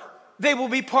before, they will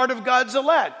be part of God's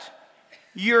elect.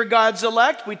 You're God's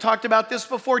elect. We talked about this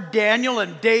before. Daniel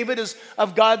and David is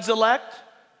of God's elect.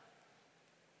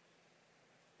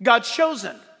 God's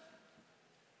chosen.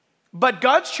 But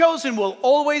God's chosen will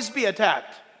always be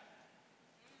attacked.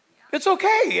 It's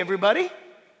okay, everybody.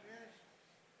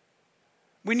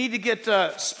 We need to get,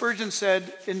 Spurgeon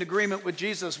said, in agreement with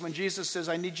Jesus when Jesus says,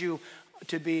 I need you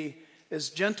to be as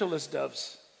gentle as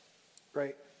doves,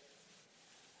 right?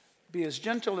 Be as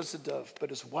gentle as a dove,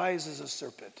 but as wise as a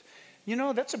serpent. You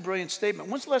know, that's a brilliant statement.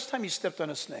 When's the last time you stepped on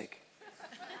a snake?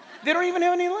 They don't even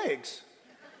have any legs.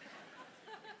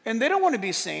 And they don't want to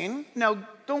be seen. Now,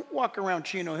 don't walk around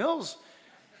Chino Hills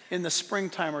in the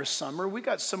springtime or summer. We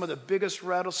got some of the biggest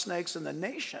rattlesnakes in the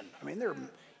nation. I mean, they're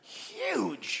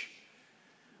huge.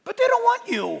 But they don't want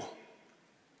you.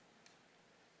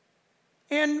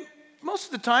 And most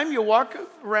of the time, you walk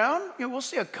around, we'll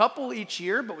see a couple each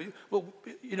year, but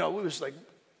it was like,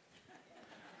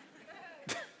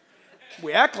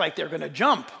 we act like they're going to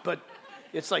jump, but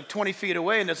it's like 20 feet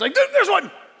away, and it's like, there's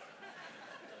one.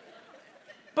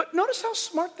 But notice how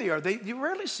smart they are. You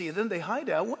rarely see them. They hide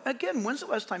out. Again, when's the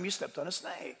last time you stepped on a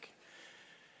snake?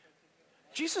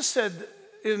 Jesus said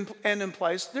and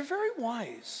implies they're very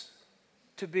wise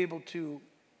to be able to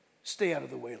stay out of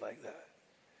the way like that.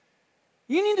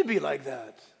 You need to be like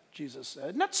that, Jesus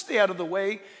said. Not stay out of the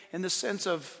way in the sense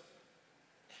of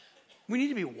we need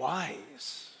to be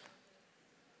wise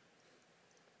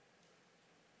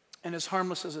and as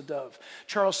harmless as a dove.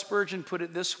 Charles Spurgeon put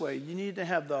it this way: you need to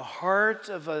have the heart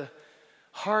of a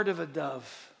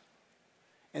dove.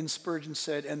 And Spurgeon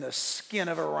said, and the skin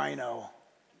of a rhino.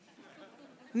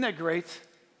 Isn't that great?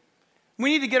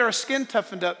 We need to get our skin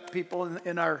toughened up, people,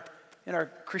 in our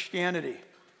Christianity.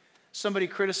 Somebody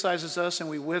criticizes us and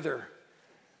we wither.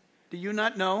 Do you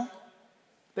not know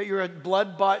that you're a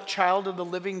blood-bought child of the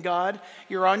living God?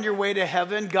 You're on your way to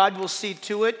heaven. God will see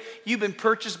to it. You've been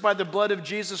purchased by the blood of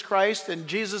Jesus Christ, and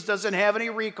Jesus doesn't have any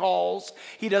recalls.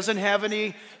 He doesn't have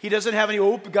any,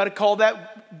 got to call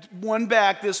that one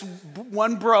back. This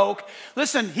one broke.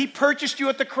 Listen, he purchased you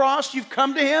at the cross. You've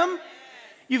come to him.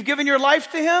 You've given your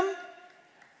life to him.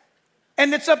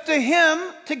 And it's up to him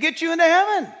to get you into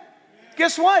heaven.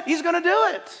 Guess what? He's going to do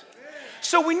it.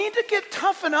 So we need to get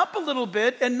toughened up a little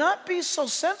bit and not be so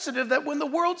sensitive that when the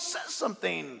world says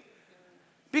something,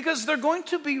 because they're going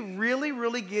to be really,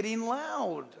 really getting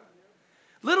loud.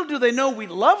 Little do they know we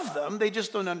love them, they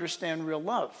just don't understand real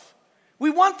love. We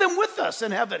want them with us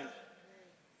in heaven,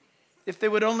 if they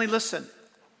would only listen.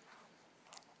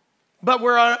 But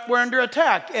we're under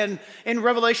attack. And in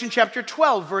Revelation chapter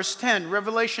 12, verse 10,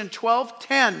 Revelation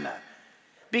 12:10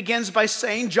 begins by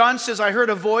saying, John says, I heard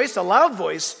a loud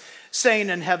voice, saying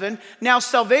in heaven, now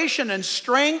salvation and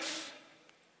strength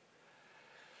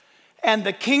and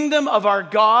the kingdom of our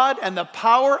God and the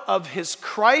power of his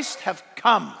Christ have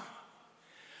come.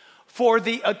 For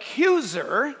the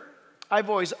accuser, I've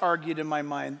always argued in my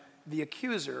mind, the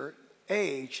accuser,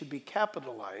 A, should be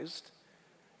capitalized.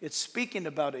 It's speaking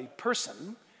about a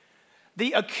person.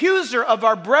 The accuser of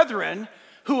our brethren,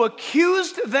 who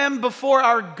accused them before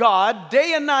our God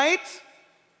day and night.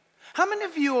 How many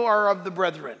of you are of the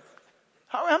brethren?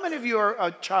 How many of you are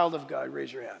a child of God?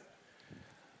 Raise your hand.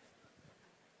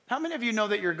 How many of you know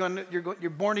that you're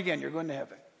born again, you're going to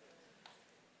heaven?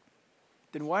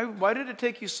 Then why did it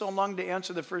take you so long to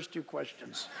answer the first two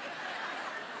questions?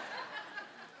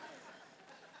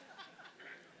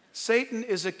 Satan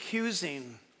is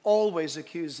accusing, always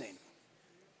accusing.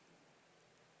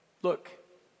 Look,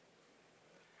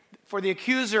 for the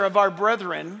accuser of our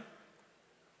brethren,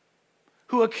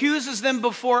 who accuses them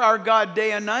before our God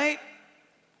day and night,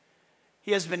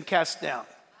 he has been cast down.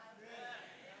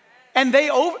 And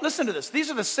listen to this, these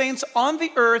are the saints on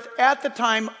the earth at the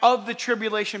time of the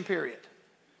tribulation period.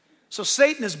 So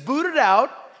Satan is booted out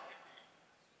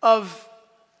of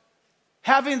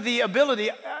having the ability,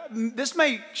 this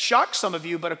may shock some of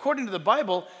you, but according to the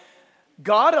Bible,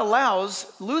 God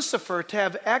allows Lucifer to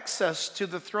have access to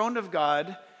the throne of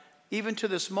God even to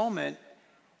this moment,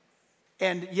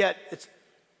 and yet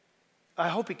I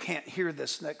hope he can't hear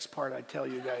this next part I tell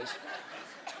you guys.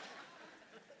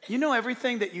 You know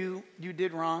everything that you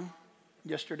did wrong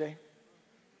yesterday?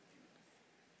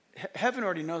 Heaven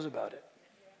already knows about it.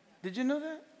 Did you know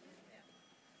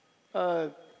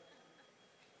that?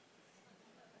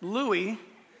 Louis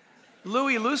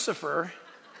Lucifer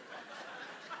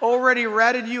already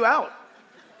ratted you out.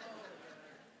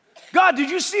 God, did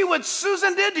you see what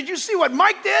Susan did? Did you see what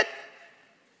Mike did?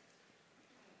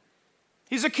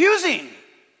 He's accusing.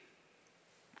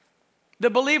 the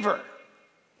believer.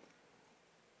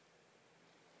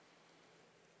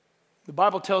 The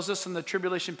Bible tells us in the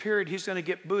tribulation period, he's going to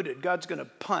get booted. God's going to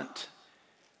punt.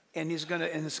 And it's going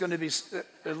to be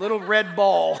a little red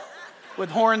ball with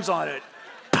horns on it.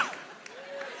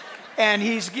 And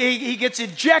he gets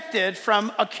ejected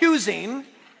from accusing. And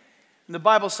the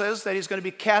Bible says that he's going to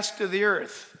be cast to the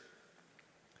earth.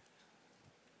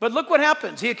 But look what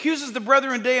happens. He accuses the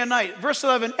brethren day and night. Verse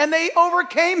 11, and they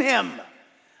overcame him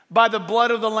by the blood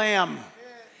of the Lamb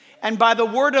and by the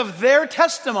word of their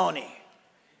testimony.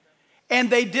 And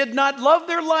they did not love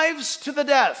their lives to the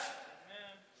death.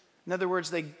 In other words,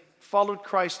 they followed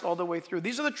Christ all the way through.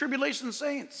 These are the tribulation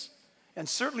saints, and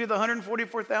certainly the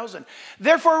 144,000.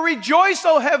 Therefore rejoice,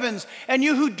 O heavens, and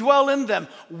you who dwell in them.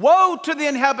 Woe to the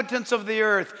inhabitants of the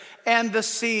earth and the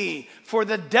sea, for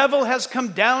the devil has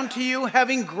come down to you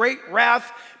having great wrath,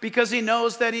 because he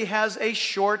knows that he has a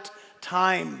short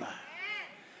time.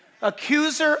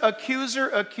 Accuser, accuser,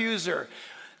 accuser.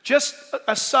 Just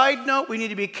a side note, we need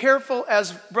to be careful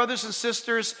as brothers and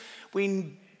sisters.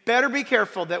 We better be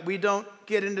careful that we don't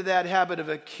get into that habit of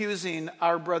accusing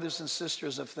our brothers and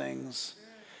sisters of things.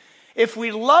 If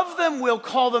we love them, we'll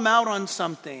call them out on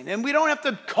something. And we don't have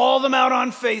to call them out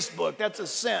on Facebook. That's a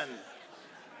sin.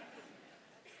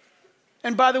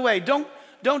 And by the way, don't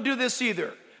do this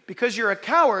either. Because you're a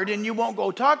coward and you won't go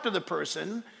talk to the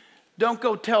person, don't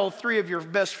go tell 3 of your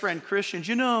best friend Christians,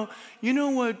 you know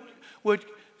what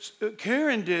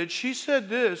Karen did, she said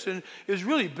this, and it was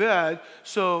really bad,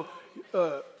 so,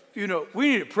 we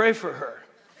need to pray for her.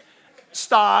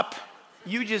 Stop.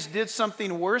 You just did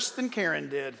something worse than Karen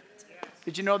did.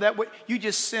 Did you know that? You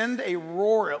just sinned a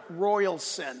royal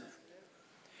sin.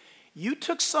 You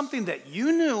took something that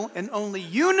you knew, and only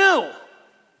you knew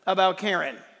about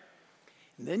Karen.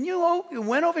 And then you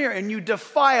went over here and you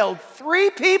defiled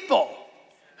 3 people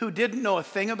who didn't know a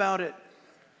thing about it.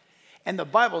 And the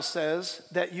Bible says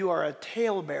that you are a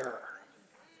talebearer.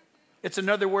 It's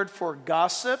another word for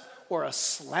gossip or a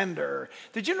slanderer.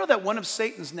 Did you know that one of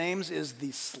Satan's names is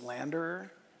the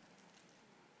slanderer?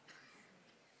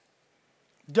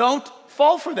 Don't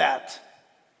fall for that.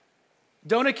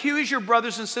 Don't accuse your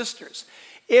brothers and sisters.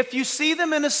 If you see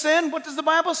them in a sin, what does the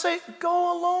Bible say?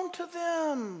 Go alone to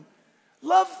them.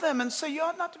 Love them and say, you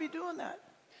ought not to be doing that.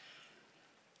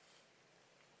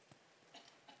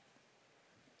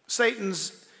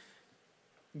 Satan's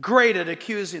great at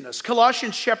accusing us.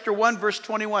 Colossians chapter 1, verse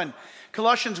 21.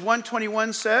 Colossians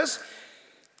 1:21 says,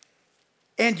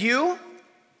 and you,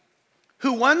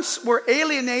 who once were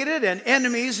alienated and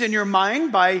enemies in your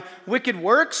mind by wicked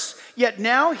works, yet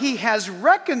now he has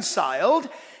reconciled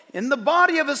in the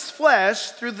body of his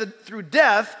flesh through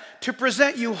death to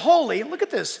present you holy. Look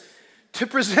at this. To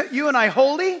present you and I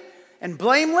holy and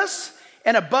blameless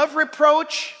and above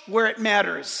reproach where it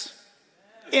matters.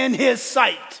 In his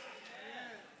sight.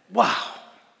 Wow.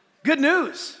 Good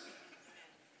news.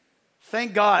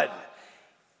 Thank God.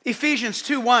 Ephesians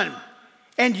 2:1.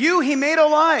 And you he made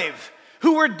alive,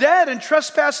 who were dead in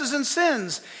trespasses and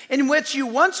sins, in which you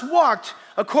once walked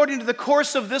according to the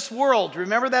course of this world.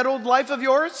 Remember that old life of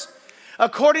yours?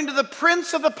 According to the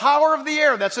prince of the power of the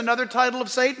air. That's another title of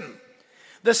Satan.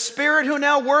 The spirit who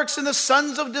now works in the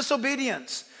sons of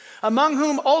disobedience, among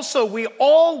whom also we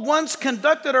all once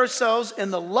conducted ourselves in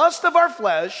the lust of our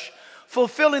flesh,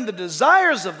 fulfilling the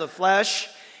desires of the flesh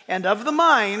and of the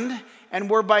mind, and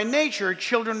were by nature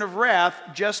children of wrath,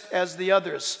 just as the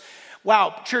others.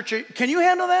 Wow, church, can you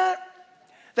handle that?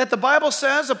 That the Bible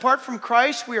says, apart from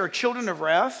Christ, we are children of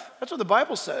wrath? That's what the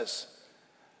Bible says.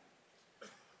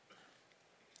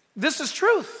 This is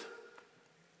truth.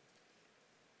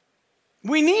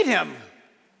 We need him.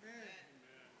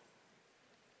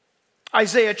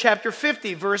 Isaiah chapter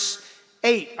 50, verse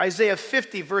 8. Isaiah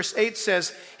 50, verse 8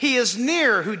 says, he is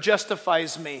near who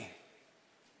justifies me.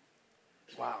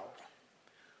 Wow.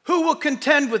 Who will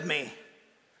contend with me?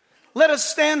 Let us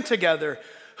stand together.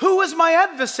 Who is my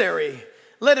adversary?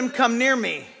 Let him come near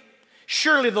me.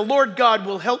 Surely the Lord God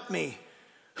will help me.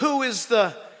 Who is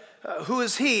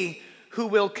he who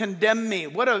will condemn me?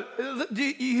 Do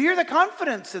you hear the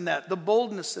confidence in that, the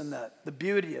boldness in that, the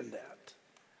beauty in that?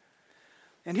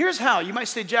 And here's how. You might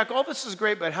say, Jack, all this is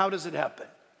great, but how does it happen?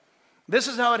 This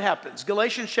is how it happens.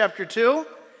 Galatians chapter 2,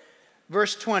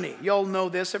 verse 20. You all know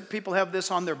this. People have this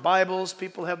on their Bibles.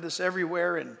 People have this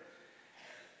everywhere, and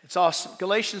it's awesome.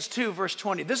 Galatians 2, verse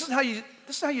 20. This is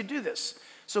how you do this.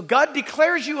 So God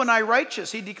declares you and I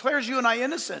righteous. He declares you and I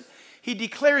innocent. He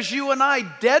declares you and I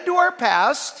dead to our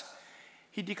past.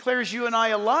 He declares you and I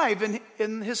alive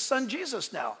in his son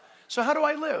Jesus now. So how do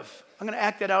I live? I'm going to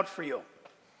act that out for you.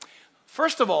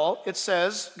 First of all, it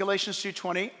says, Galatians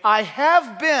 2:20, I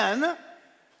have been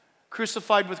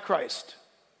crucified with Christ.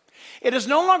 It is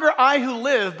no longer I who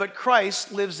live, but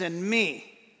Christ lives in me.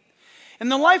 In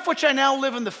the life which I now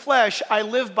live in the flesh, I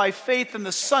live by faith in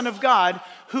the Son of God,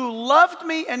 who loved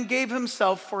me and gave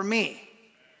himself for me.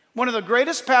 One of the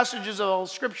greatest passages of all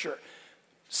Scripture.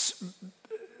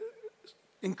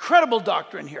 Incredible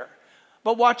doctrine here.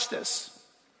 But watch this.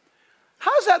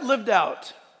 How's that lived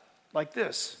out? Like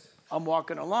this. I'm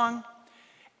walking along,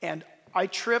 and I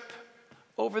trip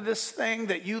over this thing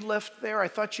that you left there. I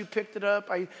thought you picked it up.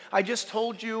 I just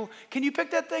told you, can you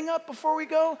pick that thing up before we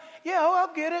go? Yeah,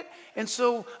 I'll get it. And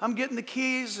so I'm getting the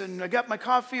keys, and I got my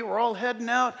coffee. We're all heading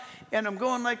out, and I'm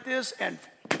going like this, and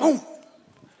boom.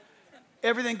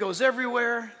 Everything goes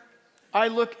everywhere. I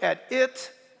look at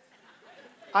it.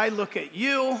 I look at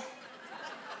you.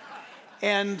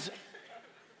 And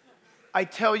I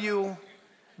tell you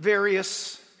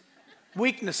various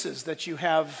weaknesses that you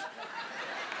have.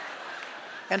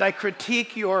 And I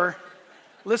critique your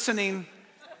listening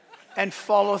and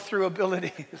follow through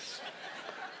abilities.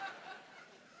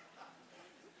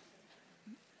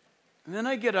 And then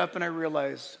I get up and I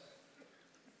realize,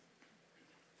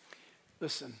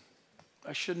 listen,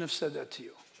 I shouldn't have said that to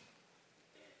you.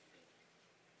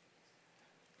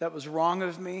 That was wrong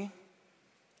of me.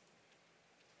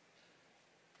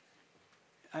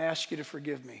 I ask you to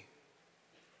forgive me.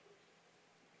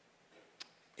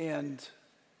 And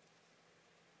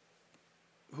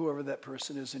whoever that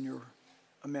person is in your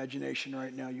imagination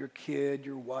right now, your kid,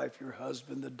 your wife, your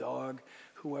husband, the dog,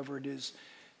 whoever it is,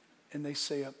 and they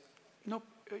say, nope,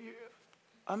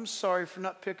 I'm sorry for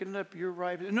not picking it up. You're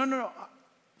right. No.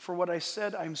 For what I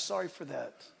said, I'm sorry for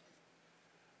that.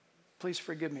 Please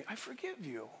forgive me. I forgive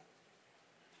you.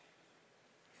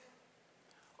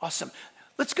 Awesome.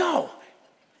 Let's go.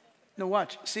 No,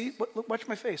 watch. See? Watch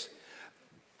my face.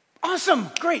 Awesome.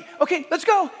 Great. Okay, let's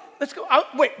go. Let's go.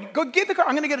 Wait, go get the car.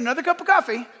 I'm going to get another cup of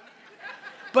coffee.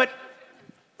 But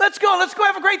let's go. Let's go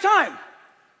have a great time.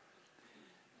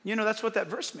 You know, that's what that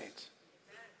verse means.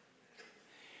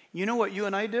 You know what you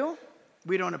and I do?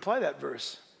 We don't apply that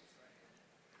verse.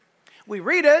 We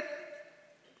read it,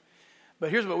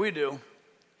 but here's what we do.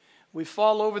 We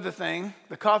fall over the thing.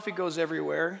 The coffee goes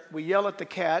everywhere. We yell at the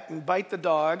cat and bite the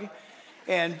dog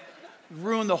and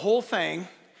ruin the whole thing.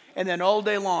 And then all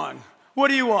day long, what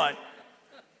do you want?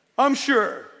 I'm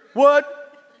sure.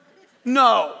 What?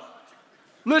 No.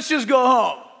 Let's just go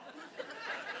home.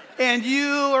 And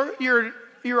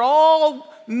you're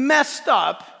all messed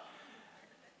up.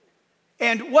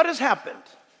 And what has happened?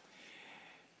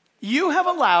 You have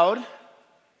allowed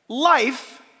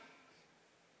life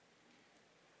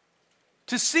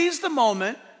to seize the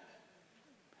moment.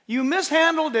 You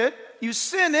mishandled it. You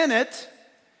sin in it.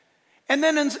 And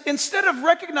then instead of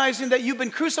recognizing that you've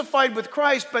been crucified with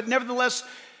Christ, but nevertheless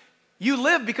you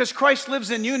live because Christ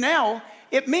lives in you now,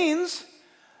 it means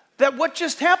that what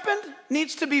just happened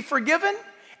needs to be forgiven.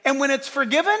 And when it's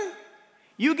forgiven,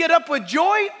 you get up with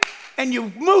joy and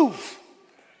you move.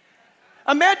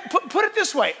 Put it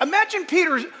this way. Imagine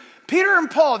Peter and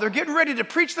Paul. They're getting ready to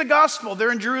preach the gospel.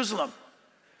 They're in Jerusalem.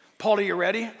 Paul, are you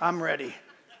ready? I'm ready.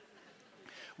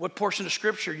 What portion of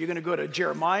scripture? You're going to go to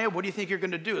Jeremiah? What do you think you're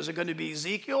going to do? Is it going to be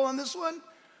Ezekiel on this one?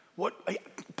 What?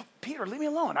 Peter, leave me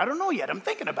alone. I don't know yet. I'm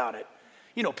thinking about it.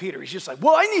 You know, Peter, he's just like,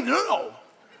 well, I need to know.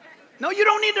 No, you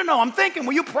don't need to know. I'm thinking.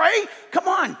 Will you pray? Come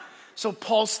on. So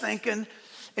Paul's thinking,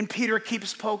 and Peter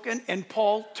keeps poking, and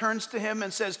Paul turns to him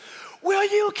and says, will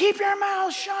you keep your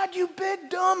mouth shut, you big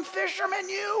dumb fisherman,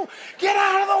 you? Get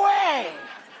out of the way.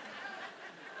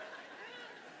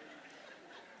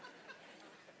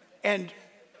 And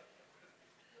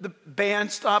the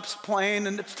band stops playing,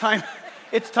 and it's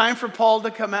time for Paul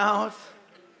to come out.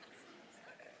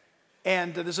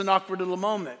 And there's an awkward little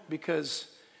moment because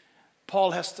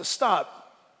Paul has to stop.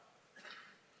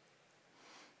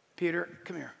 Peter,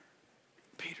 come here.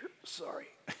 Peter, sorry.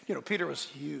 You know, Peter was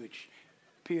huge.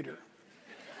 Peter.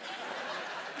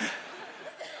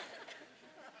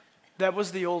 That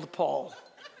was the old Paul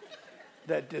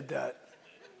that did that.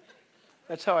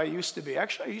 That's how I used to be.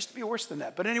 Actually, I used to be worse than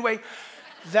that. But anyway,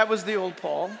 that was the old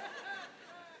Paul.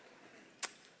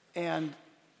 And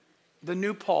the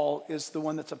new Paul is the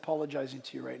one that's apologizing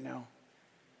to you right now.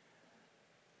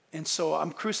 And so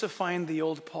I'm crucifying the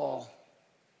old Paul.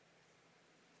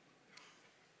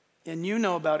 And you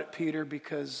know about it, Peter,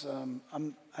 because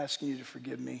I'm asking you to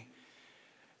forgive me.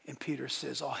 And Peter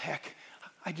says, oh, heck,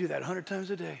 I do that 100 times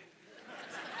a day.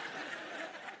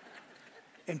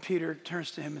 And Peter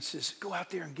turns to him and says, go out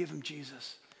there and give him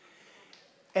Jesus.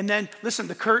 And then, listen,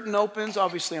 the curtain opens.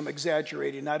 Obviously, I'm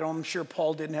exaggerating. I'm sure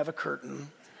Paul didn't have a curtain.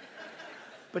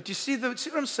 But you see what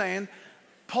I'm saying?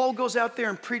 Paul goes out there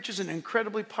and preaches an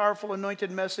incredibly powerful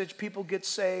anointed message. People get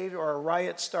saved or a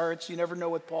riot starts. You never know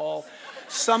with Paul.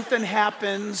 Something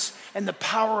happens and the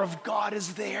power of God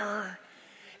is there.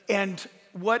 And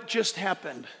what just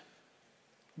happened?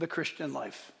 The Christian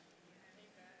life.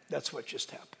 That's what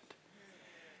just happened.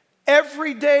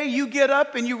 Every day you get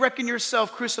up and you reckon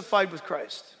yourself crucified with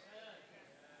Christ.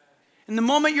 And the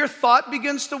moment your thought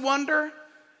begins to wander,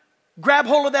 grab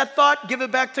hold of that thought, give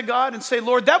it back to God and say,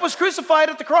 Lord, that was crucified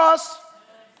at the cross.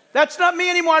 That's not me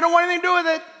anymore. I don't want anything to do with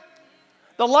it.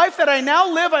 The life that I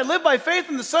now live, I live by faith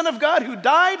in the Son of God who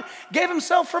died, gave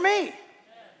himself for me.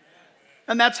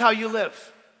 And that's how you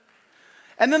live.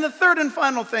 And then the third and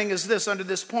final thing is this, under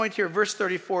this point here, verse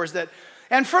 34, is that,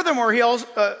 and furthermore,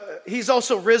 he's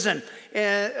also risen,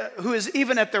 who is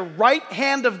even at the right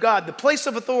hand of God, the place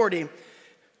of authority,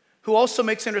 who also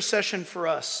makes intercession for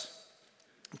us.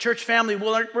 Church family,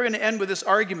 we're going to end with this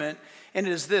argument, and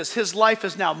it is this: his life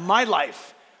is now my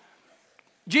life.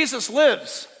 Jesus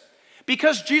lives.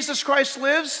 Because Jesus Christ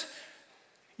lives,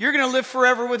 you're going to live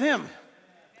forever with him.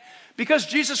 Because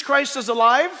Jesus Christ is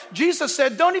alive, Jesus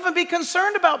said, don't even be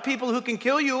concerned about people who can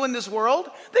kill you in this world.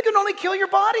 They can only kill your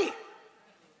body.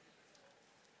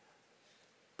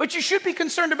 But you should be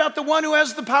concerned about the one who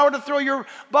has the power to throw your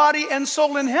body and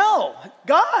soul in hell.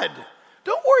 God.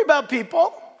 Don't worry about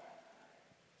people.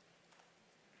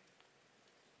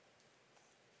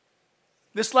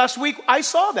 This last week, I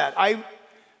saw that.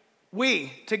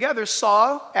 We together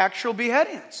saw actual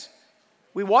beheadings.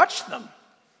 We watched them.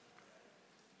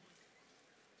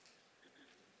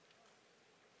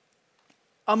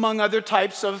 Among other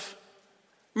types of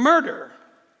murder.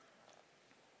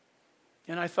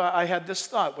 And I had this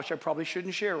thought, which I probably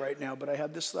shouldn't share right now, but I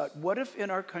had this thought. What if in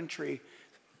our country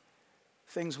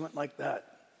things went like that?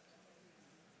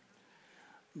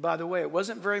 By the way, it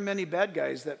wasn't very many bad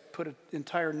guys that put an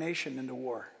entire nation into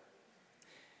war.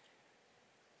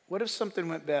 What if something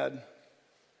went bad?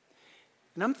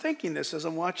 And I'm thinking this as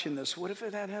I'm watching this. What if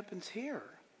that happens here?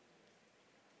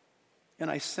 And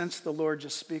I sense the Lord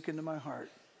just speak into my heart.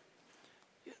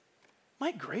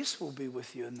 My grace will be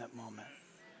with you in that moment.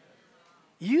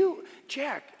 You,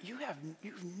 Jack,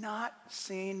 you've not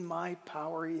seen my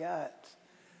power yet.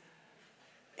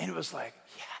 And it was like,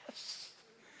 yes.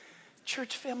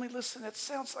 Church family, listen, it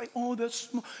sounds like,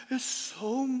 it's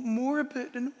so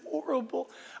morbid and horrible.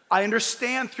 I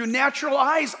understand. Through natural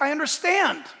eyes, I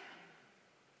understand.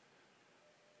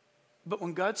 But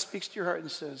when God speaks to your heart and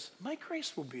says, my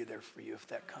grace will be there for you if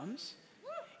that comes,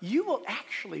 you will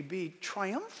actually be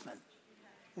triumphant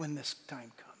when this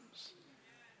time comes.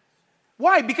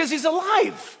 Why? Because he's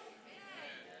alive.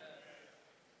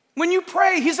 When you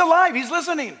pray, he's alive. He's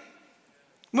listening.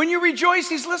 When you rejoice,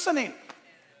 he's listening.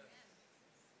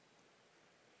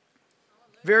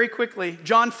 Very quickly,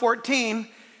 John 14,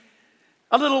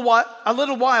 a little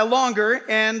while longer,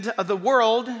 and the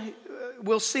world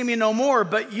will see me no more,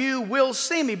 but you will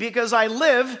see me. Because I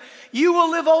live, you will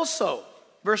live also.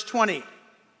 Verse 20.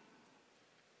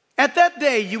 At that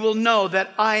day you will know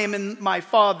that I am in my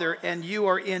Father, and you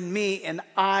are in me, and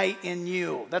I in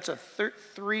you. That's a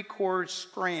three-chord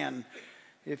strand,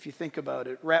 if you think about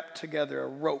it, wrapped together, a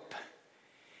rope.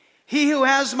 He who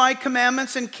has my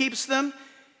commandments and keeps them,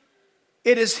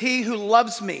 it is he who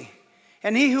loves me.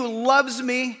 And he who loves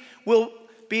me will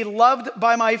be loved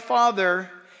by my Father,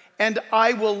 and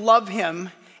I will love him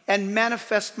and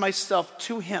manifest myself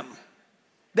to him.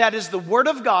 That is the word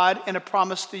of God and a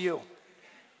promise to you.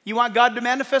 You want God to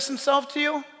manifest himself to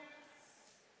you?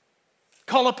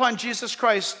 Call upon Jesus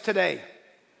Christ today.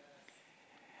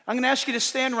 I'm going to ask you to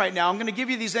stand right now. I'm going to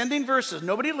give you these ending verses.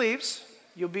 Nobody leaves.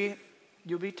 You'll be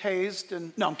tased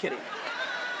and no, I'm kidding.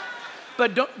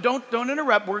 But don't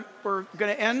interrupt. We're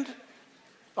going to end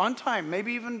on time,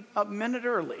 maybe even a minute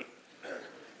early.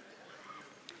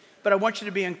 But I want you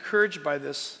to be encouraged by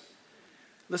this.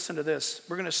 Listen to this.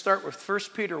 We're going to start with 1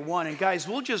 Peter 1. And guys,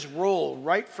 we'll just roll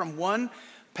right from one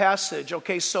passage.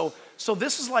 Okay, so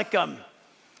this is like, you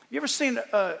ever seen,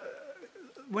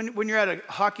 when you're at a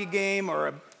hockey game or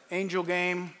an angel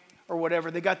game or whatever,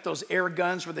 they got those air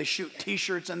guns where they shoot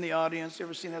t-shirts in the audience. You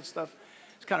ever seen that stuff?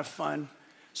 It's kind of fun.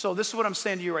 So this is what I'm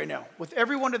saying to you right now. With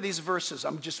every one of these verses,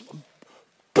 I'm just,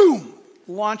 boom,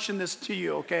 launching this to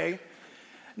you, okay?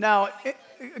 Now,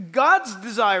 God's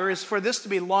desire is for this to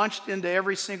be launched into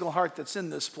every single heart that's in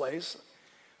this place.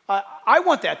 I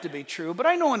want that to be true, but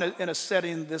I know in a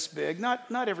setting this big,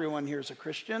 not everyone here is a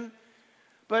Christian.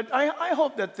 But I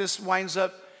hope that this winds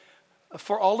up,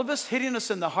 for all of us, hitting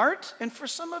us in the heart. And for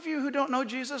some of you who don't know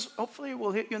Jesus, hopefully it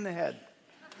will hit you in the head.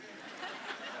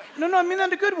 No, I mean that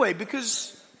in a good way,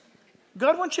 because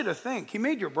God wants you to think. He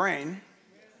made your brain.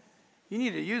 You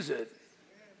need to use it.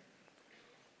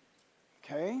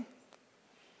 Okay?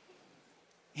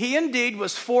 He indeed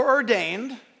was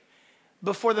foreordained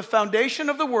before the foundation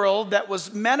of the world, that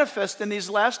was manifest in these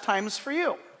last times for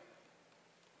you,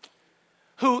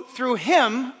 who through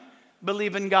him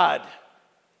believe in God,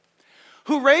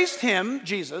 who raised him,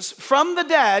 Jesus, from the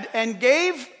dead and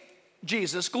gave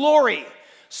Jesus glory,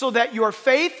 so that your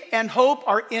faith and hope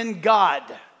are in God.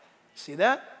 See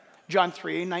that? John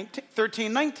 13,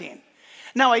 19.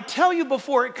 Now I tell you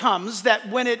before it comes, that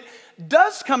when it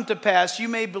does come to pass, you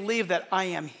may believe that I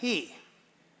am he.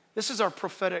 This is our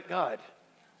prophetic God.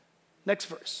 Next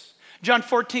verse. John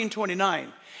 14,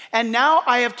 29. And now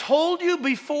I have told you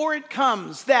before it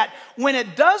comes, that when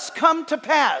it does come to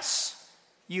pass,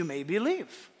 you may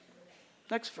believe.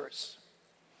 Next verse.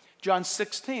 John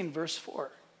 16, verse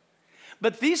 4.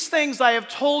 But these things I have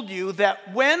told you,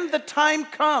 that when the time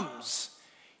comes,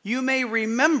 you may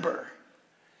remember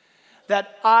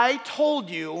that I told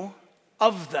you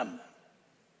of them.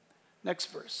 Next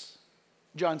verse.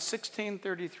 John 16,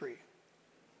 33.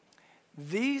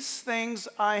 These things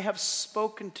I have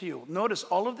spoken to you. Notice,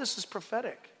 all of this is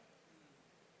prophetic.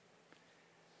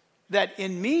 That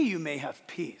in me you may have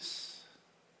peace.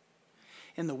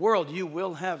 In the world you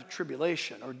will have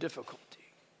tribulation or difficulty.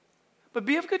 But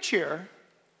be of good cheer.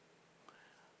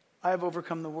 I have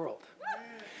overcome the world.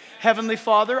 Heavenly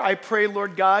Father, I pray,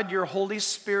 Lord God, your Holy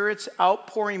Spirit's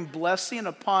outpouring blessing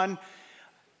upon,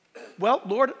 well,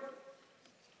 Lord,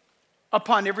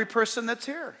 upon every person that's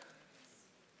here.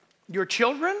 Your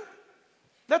children,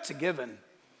 that's a given.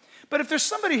 But if there's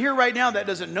somebody here right now that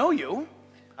doesn't know you,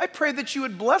 I pray that you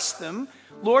would bless them,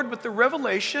 Lord, with the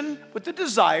revelation, with the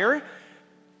desire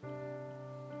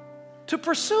to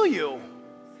pursue you.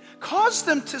 Cause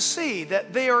them to see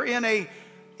that they are in an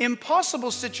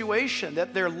impossible situation,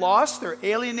 that they're lost, they're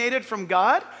alienated from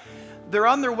God, they're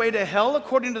on their way to hell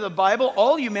according to the Bible.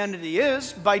 All humanity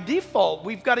is. By default,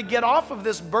 we've got to get off of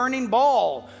this burning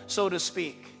ball, so to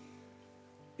speak.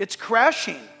 It's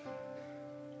crashing.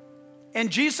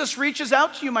 And Jesus reaches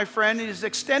out to you, my friend, and is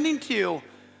extending to you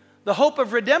the hope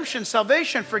of redemption,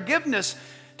 salvation, forgiveness,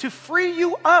 to free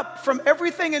you up from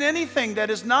everything and anything that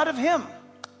is not of him,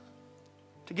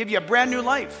 to give you a brand new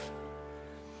life.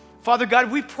 Father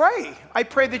God, we pray. I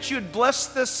pray that you would bless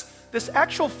this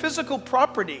actual physical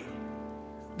property,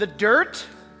 the dirt,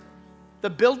 the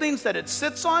buildings that it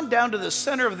sits on, down to the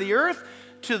center of the earth,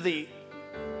 to the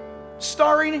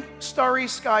starry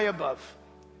sky above.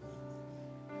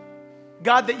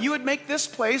 God, that you would make this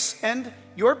place and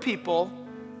your people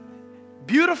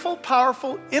beautiful,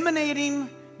 powerful, emanating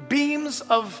beams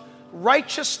of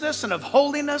righteousness and of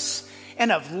holiness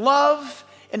and of love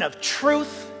and of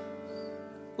truth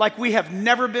like we have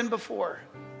never been before.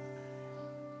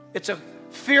 It's a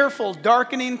fearful,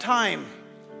 darkening time,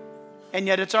 and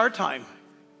yet it's our time.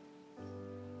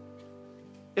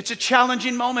 It's a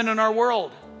challenging moment in our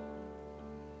world.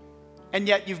 And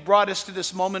yet you've brought us to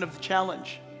this moment of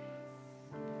challenge.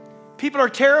 People are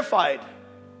terrified,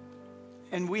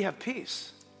 and we have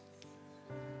peace.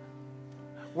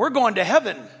 We're going to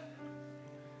heaven.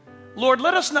 Lord,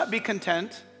 let us not be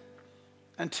content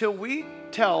until we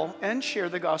tell and share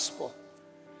the gospel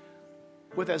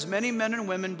with as many men and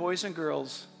women, boys and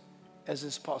girls, as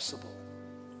is possible.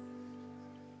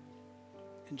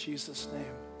 In Jesus'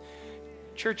 name.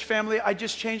 Church family, I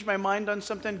just changed my mind on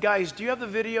something. Guys, do you have the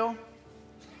video?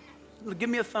 Give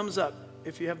me a thumbs up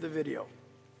if you have the video.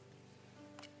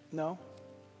 No?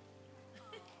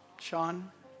 Sean?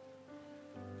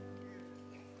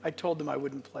 I told him I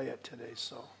wouldn't play it today,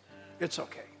 so it's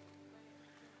okay.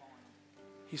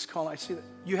 He's calling. I see that.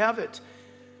 You have it.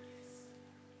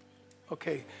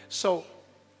 Okay, so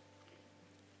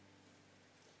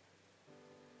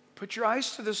put your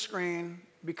eyes to the screen,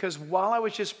 because while I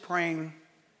was just praying,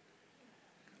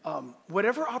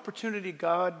 whatever opportunity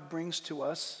God brings to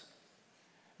us,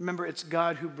 remember, it's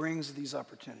God who brings these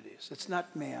opportunities. It's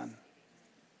not man.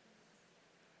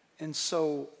 And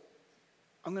so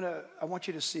I want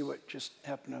you to see what just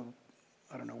happened,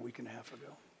 a week and a half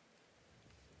ago.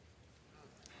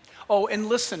 Oh, and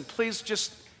listen, please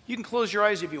you can close your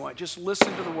eyes if you want. Just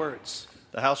listen to the words.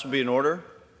 The house will be in order.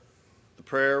 The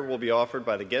prayer will be offered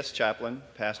by the guest chaplain,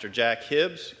 Pastor Jack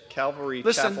Hibbs, Calvary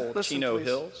Chapel, Chino please.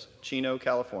 Hills, Chino,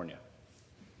 California.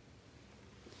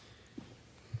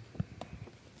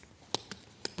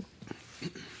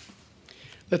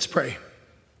 Let's pray.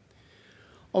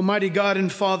 Almighty God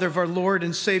and Father of our Lord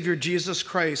and Savior Jesus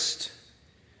Christ,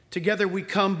 together we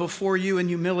come before you in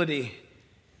humility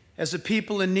as a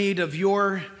people in need of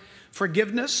your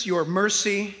forgiveness, your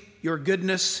mercy, your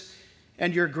goodness,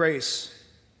 and your grace.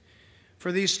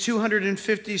 For these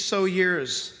 250 so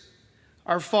years,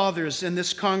 our fathers in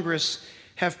this Congress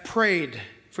have prayed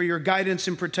for your guidance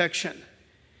and protection.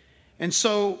 And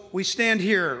so we stand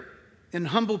here in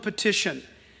humble petition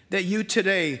that you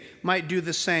today might do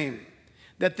the same,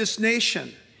 that this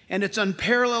nation and its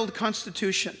unparalleled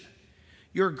Constitution,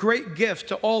 your great gift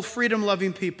to all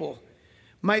freedom-loving people,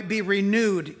 might be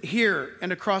renewed here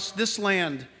and across this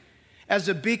land as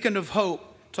a beacon of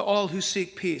hope to all who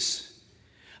seek peace.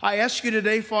 I ask you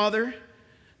today, Father,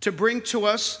 to bring to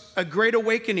us a great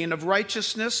awakening of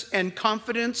righteousness and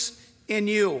confidence in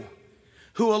you,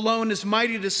 who alone is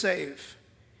mighty to save.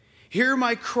 Hear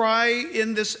my cry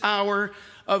in this hour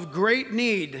of great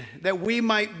need, that we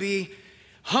might be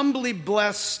humbly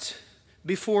blessed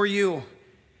before you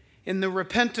in the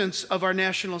repentance of our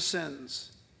national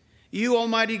sins. You,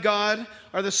 Almighty God,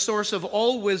 are the source of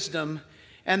all wisdom,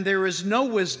 and there is no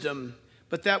wisdom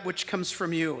but that which comes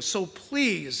from you. So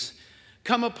please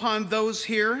come upon those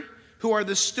here who are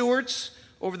the stewards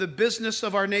over the business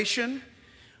of our nation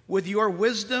with your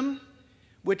wisdom,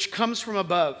 which comes from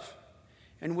above,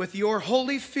 and with your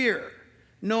holy fear,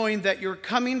 knowing that your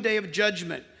coming day of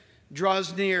judgment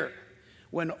draws near,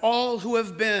 when all who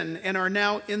have been and are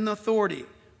now in authority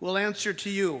will answer to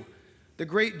you, the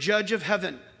great judge of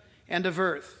heaven and of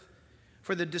earth,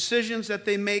 for the decisions that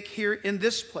they make here in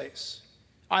this place.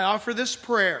 I offer this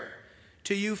prayer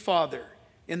to you, Father,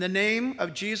 in the name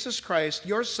of Jesus Christ,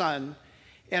 your Son,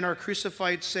 and our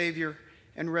crucified Savior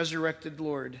and resurrected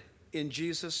Lord. In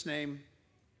Jesus' name,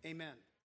 amen.